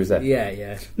now if she was there.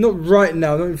 Yeah. Not right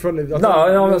now, not in front of. No,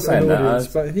 I'm not saying that.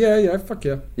 But yeah, fuck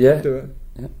yeah. Yeah, do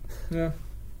it. Yeah.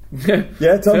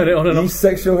 Yeah, Tom, Turn it on and you off.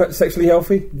 sexually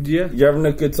healthy? Yeah. You having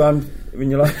a good time in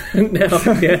your life?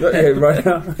 Now, yeah. Right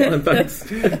now. Thanks.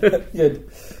 Good.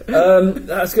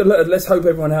 That's good. Look, let's hope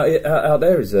everyone out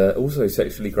there is also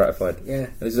sexually gratified. Yeah.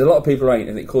 There's a lot of people who ain't,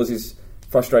 and it causes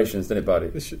frustrations, doesn't it, buddy?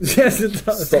 Yes, it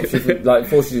does. Stops you from, like,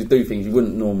 forces you to do things you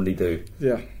wouldn't normally do.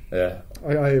 Yeah. Yeah.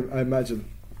 I imagine.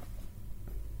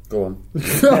 Go on.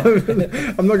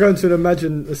 I'm not going to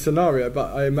imagine a scenario,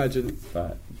 but I imagine.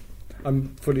 Right.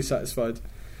 I'm fully satisfied.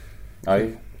 Are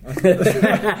you?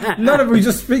 None of we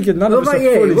just speaking. None What of us about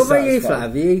are fully you? What about you,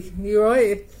 satisfied. Flav? You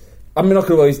right? I mean, I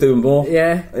could always do more.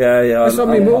 Yeah. Yeah. That's what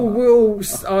I mean. We're all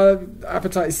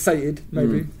appetite is sated,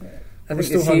 maybe. I We're think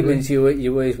still as hungry. humans,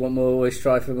 you always want more, always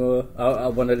strive for more. I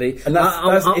want to lead. And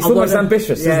that's it's almost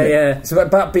ambitious, isn't it? Yeah. It's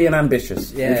about being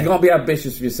ambitious. Yeah. If you can't be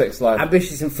ambitious with your sex life,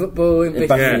 Ambitious in football, ambitious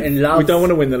Yeah. in love. We don't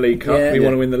want to win the League Cup. Yeah. We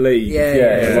want to win the league. Yeah.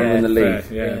 you want to win the league.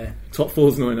 Fair, yeah. Yeah. Top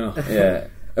four's not enough. Yeah.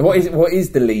 And what is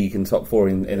the league and top four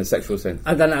in a sexual sense?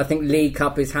 I don't know. I think League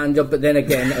Cup is hand job, but then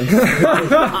again,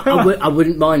 I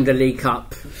wouldn't mind the League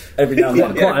Cup Every now and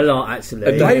then. quite a lot actually.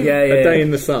 A day, yeah. a day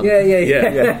in the sun.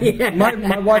 Yeah.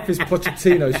 My wife is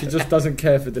Pochettino. She just doesn't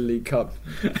care for the League Cup.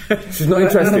 She's not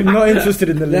interested. I'm not interested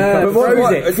in the League No, Cup.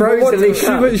 what- froze the League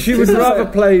Cup. She would rather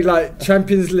play like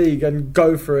Champions League and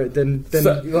go for it than.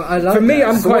 So- I like for me, that.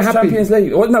 I'm So quite what's happy. Champions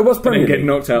League? What's And Premier then get League?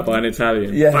 knocked out by an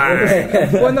Italian.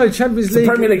 Yeah. Well, no, Champions So League.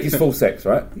 Premier League is full sex,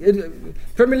 right?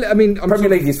 Premier League. I mean, Premier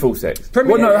League is full sex.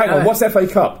 Premier Well, no, League- hang on. What's FA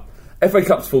Cup? FA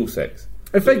Cup's full sex.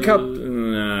 FA Cup.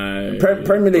 No.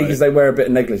 Premier League is they wear a bit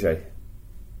of negligee.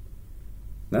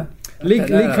 No? League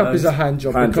Cup is a hand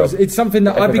job Hand because job. it's something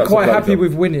that FA I'd be Cup's a quite blow happy job.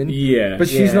 with winning. Yeah. But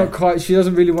she's Yeah. not quite. She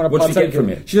doesn't really want to What does she partake get from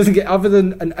in it? She doesn't get other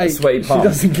than an 8. sweaty She palm.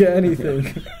 doesn't get anything.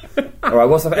 All right,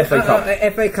 what's the FA Cup?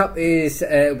 FA Cup is,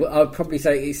 I'd probably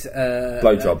say it's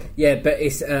Blowjob. Yeah, but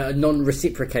it's a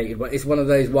non-reciprocated one. It's one of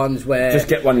those ones where Just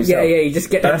get one yourself. Yeah, you just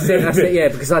get that's it. Yeah,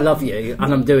 because I love you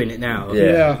and I'm doing it now.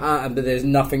 Yeah. But there's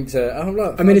nothing to. Oh,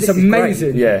 look, I mean, it's this is great.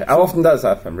 amazing. Yeah. How often does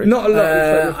that happen, Rick? Not a lot.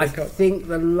 with I FA Cup. think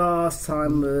the last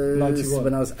time was 91.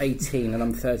 when I was 18 and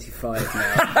I'm 35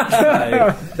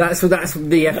 now. So that's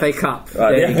the FA Cup.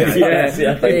 Right, There you go. yes,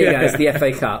 yeah. There you go. It's the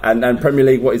FA Cup. And Premier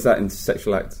League, what is that in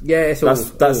sexual acts? Yeah, it's all.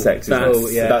 That's sex. Isn't it?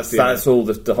 all, yeah. That's all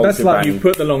the whole That's like- shebang. You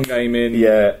put the long game in.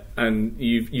 Yeah. And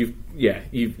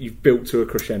you've built to a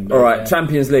crescendo. All right,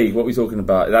 Champions League. What are we talking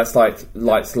about? That's like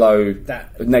light, slow,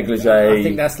 negligee. I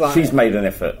think that's like she's made an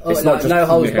effort. Oh, It's no, not just no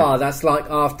holds yeah. bar. That's like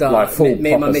after Like full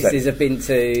me and my proper missus sex. have been to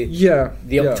the Yeah.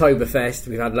 Oktoberfest.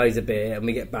 We've had loads of beer and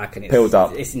we get back and it's Pilled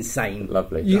up. It's insane.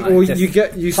 Lovely. You, Like, or just you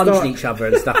punching start. each other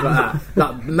and stuff like that.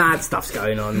 Like mad stuff's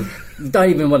going on. You don't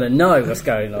even want to know what's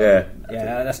going on. Yeah.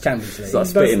 That's Champions League. It's like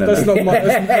spitting That's not my.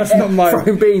 That's not my.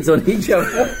 Throwing beans on each other.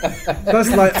 That's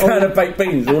like Can of baked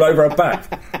beans all over her back.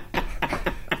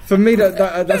 for me.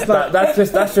 That's like. That's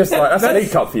just like that's a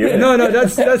League Cup for you. Isn't it? No,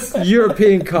 that's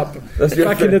European Cup. That's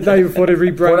Back in the day before they Well,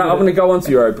 rebranded. I'm going to go on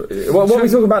to Europe. What are we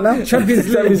talking about now? Champions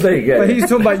League. Champions League. Yeah. But he's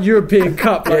talking about European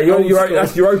Cup. Yeah, like you're, old you're, school.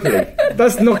 that's Europa League.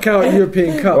 That's knockout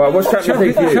European Cup. All right, what's Champions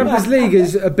League for you? Champions League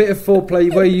is a bit of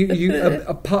foreplay where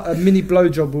a mini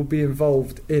blowjob will be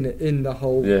involved in the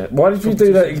whole. Yeah. Why did you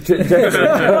do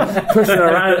that? Pushing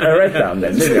her head down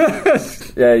then, didn't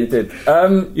you? Yeah, you did.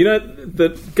 You know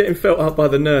that getting felt up by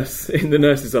the nurse in the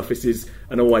nurse's office is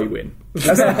an away win.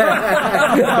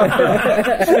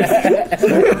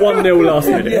 1-0 last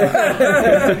minute.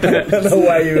 The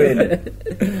way you in.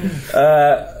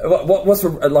 What's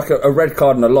a red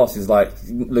card and a loss is like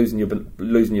losing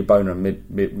your boner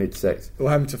mid sex. Or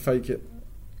having to fake it.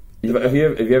 Have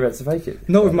you ever had to fake it?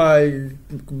 Not with my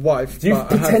wife. You've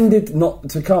but I have- pretended not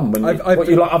to come when I've I've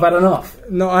had enough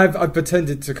No, I've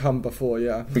pretended to come before.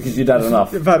 Yeah, because you'd had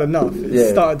enough. I've had enough. It Yeah.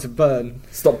 started to burn.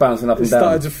 Stop bouncing up It and down.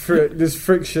 started to there's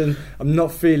friction. I'm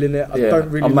not feeling it. I Yeah.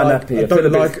 don't really I'm like. unhappy. I I feel a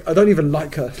don't bit- like. I don't even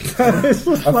like her. It's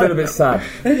just I like- feel a bit sad.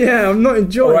 Yeah, I'm not All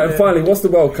enjoying right, it. and finally, what's the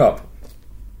World Cup?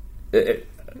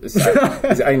 Is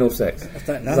it anal sex? I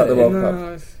don't know. Is that the World No, Cup?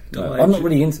 it's- No, I'm not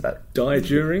really into that. Die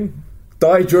during.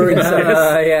 Die during sex.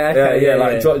 Yeah,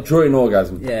 like yeah. during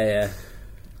orgasm. Yeah.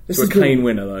 This It's a has been- Kane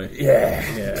winner though.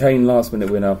 Yeah. Kane last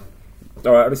minute winner.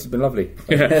 All right, this has been lovely.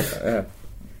 Yeah.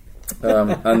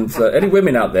 And any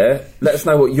women out there, let us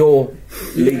know what your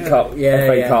League Cup,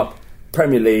 FA Cup,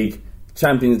 Premier League,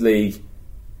 Champions League,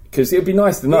 because it would be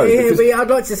nice to know. Yeah, because- but I'd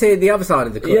like to see the other side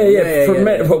of the coin.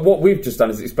 Men, what we've just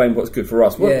done is explain what's good for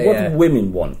us. What do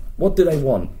women want? What do they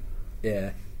want?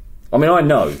 Yeah. I mean, I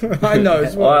know. I know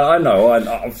as well. I know.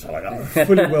 I'm sorry.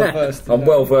 Fully well versed. I'm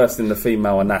well versed in the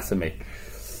female anatomy.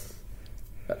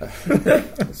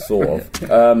 Sort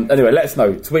of. Anyway, let us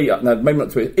know. Tweet. No, maybe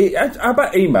not tweet. How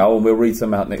about email and we'll read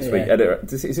some out next week. Editor.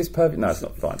 Is this perfect? No, it's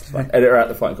not fine. It's fine. Editor at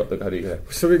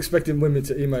thefightingcock.co.uk. So we're expecting women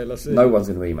to email us. No one's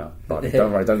going to email. Barney.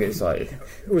 Don't worry. Don't get excited.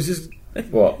 Was this...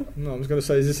 What? No, I was going to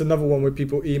say, is this another one where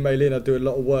people email in? I do a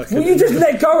lot of work. Will you just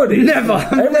let go of it? Never.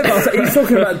 He's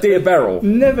talking about Dear Beryl.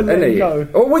 Never let it go.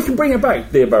 Or we can bring it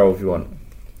back, Dear Beryl, if you want.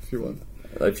 If you want.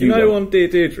 You know, on Dear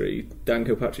Deirdre, Dan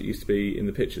Kilpatrick used to be in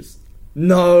the pictures.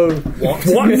 No. What?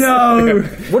 No.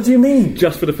 What do you mean?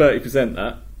 Just for the 30%,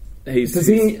 that. Does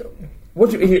he... What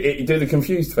do you do? The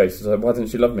confused face. Like, why doesn't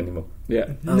she love me anymore?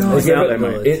 Yeah. No. He's out there,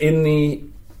 mate. In the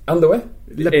underwear?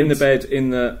 In the bed,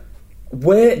 in the...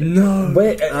 Where? No.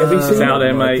 Where? Have you seen It's out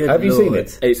there, mate. Have you seen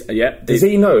it? It's, yeah. Does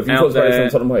he know if you talk about there. it some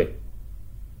sort of way?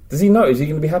 Does he know? Is he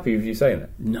going to be happy with you saying it?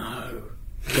 No.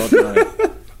 God, no.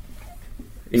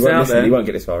 He won't listen. He won't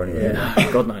get this far anyway.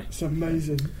 Yeah. God, no. It's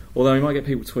amazing. Although he might get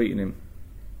people tweeting him.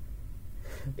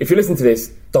 If you listen to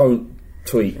this, don't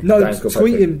tweet. No, Dan Kilpatrick.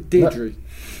 tweet him, Deirdre.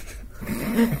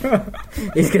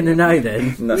 He's going to know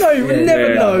then. No, you would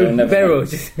never know. Beryl.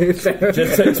 Just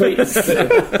tweet.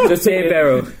 Just Dear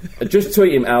Beryl. Just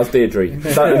tweet him, how's Deirdre?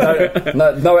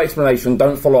 No explanation.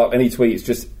 Don't follow up any tweets.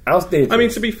 Just how's Deirdre? I mean,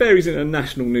 to be fair, he's in a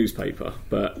national newspaper,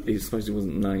 but he supposed he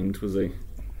wasn't named, was he?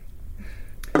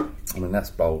 I mean, that's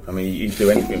bold. I mean, he'd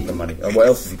do anything for money. What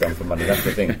else has he done for money? That's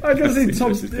the thing. I can see That's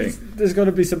Tom. the interesting thing. There's got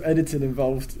to be some editing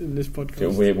involved in this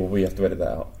podcast. We have to edit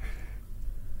that out.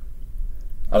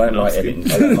 I don't like editing.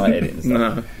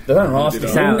 No. They don't ask you.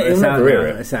 It's out.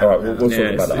 All right, we'll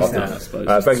talk about that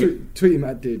after. Thank you. Tweet him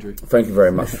at Deirdre. Thank you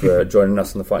very much for joining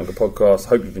us on the Fighting Cock podcast.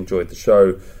 Hope you've enjoyed the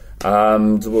show.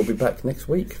 We'll be back next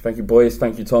week. Thank you, boys.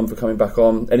 Thank you, Tom, for coming back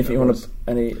on. Anything you want to...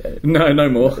 No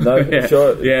more. No? Yeah.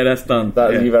 Sure? Yeah, that's done.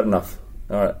 You've had enough.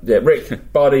 All right. Yeah,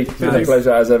 Rick, Bardi, it's been a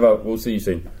pleasure as ever. We'll see you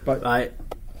soon. Bye.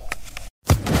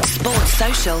 Sports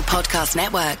Social Podcast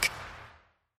Network.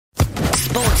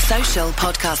 Sports Social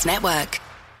Podcast Network.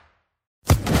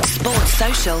 Sports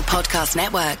Social Podcast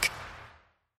Network.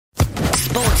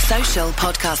 Sports Social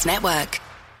Podcast Network.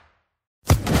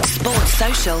 Sports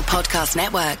Social Podcast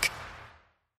Network.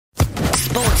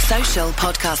 Sports Social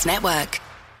Podcast Network.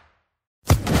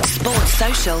 Sports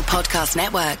Social Podcast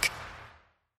Network.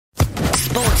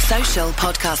 Sports Social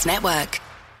Podcast Network.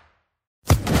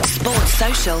 Sports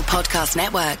Social Podcast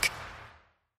Network.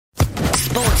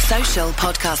 Sports Social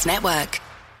Podcast Network.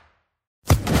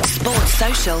 Sports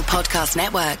Social Podcast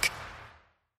Network.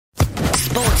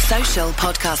 Sports Social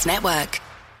Podcast Network.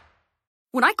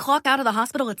 When I clock out of the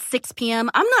hospital at 6 p.m.,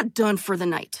 I'm not done for the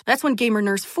night. That's when Gamer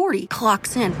Nurse 40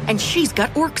 clocks in, and she's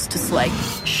got orcs to slay.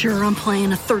 Sure, I'm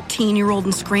playing a 13-year-old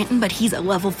in Scranton, but he's a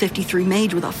level 53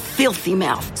 mage with a filthy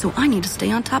mouth, so I need to stay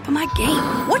on top of my game.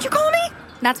 What'd you call me?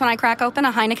 That's when I crack open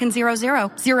a Heineken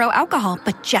 0.0. Zero alcohol,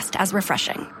 but just as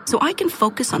refreshing. So I can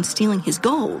focus on stealing his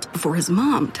gold before his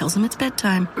mom tells him it's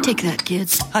bedtime. Take that,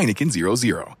 kids. Heineken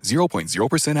 0.0.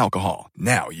 0.0% alcohol.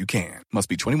 Now you can. Must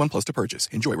be 21 plus to purchase.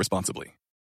 Enjoy responsibly.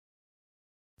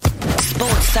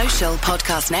 Sports Social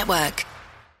Podcast Network.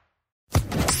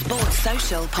 Sports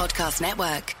Social Podcast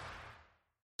Network.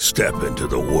 Step into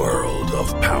the world of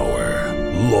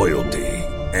power, loyalty,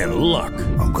 and luck.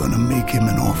 I'm gonna make him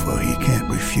an offer he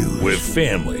can't refuse. With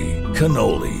family,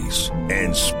 cannolis,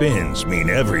 and spins mean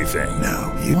everything.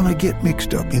 Now, you wanna get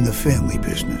mixed up in the family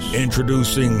business.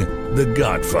 Introducing The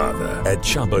Godfather at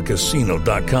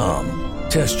ChumbaCasino.com.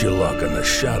 Test your luck in the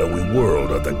shadowy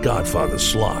world of The Godfather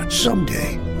slot.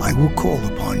 Someday, I will call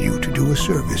upon you to do a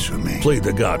service for me. Play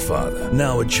The Godfather,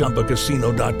 now at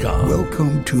ChumbaCasino.com.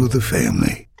 Welcome to the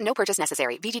family. No purchase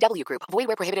necessary. VGW Group. Void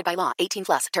where prohibited by law. 18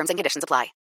 plus. Terms and conditions apply.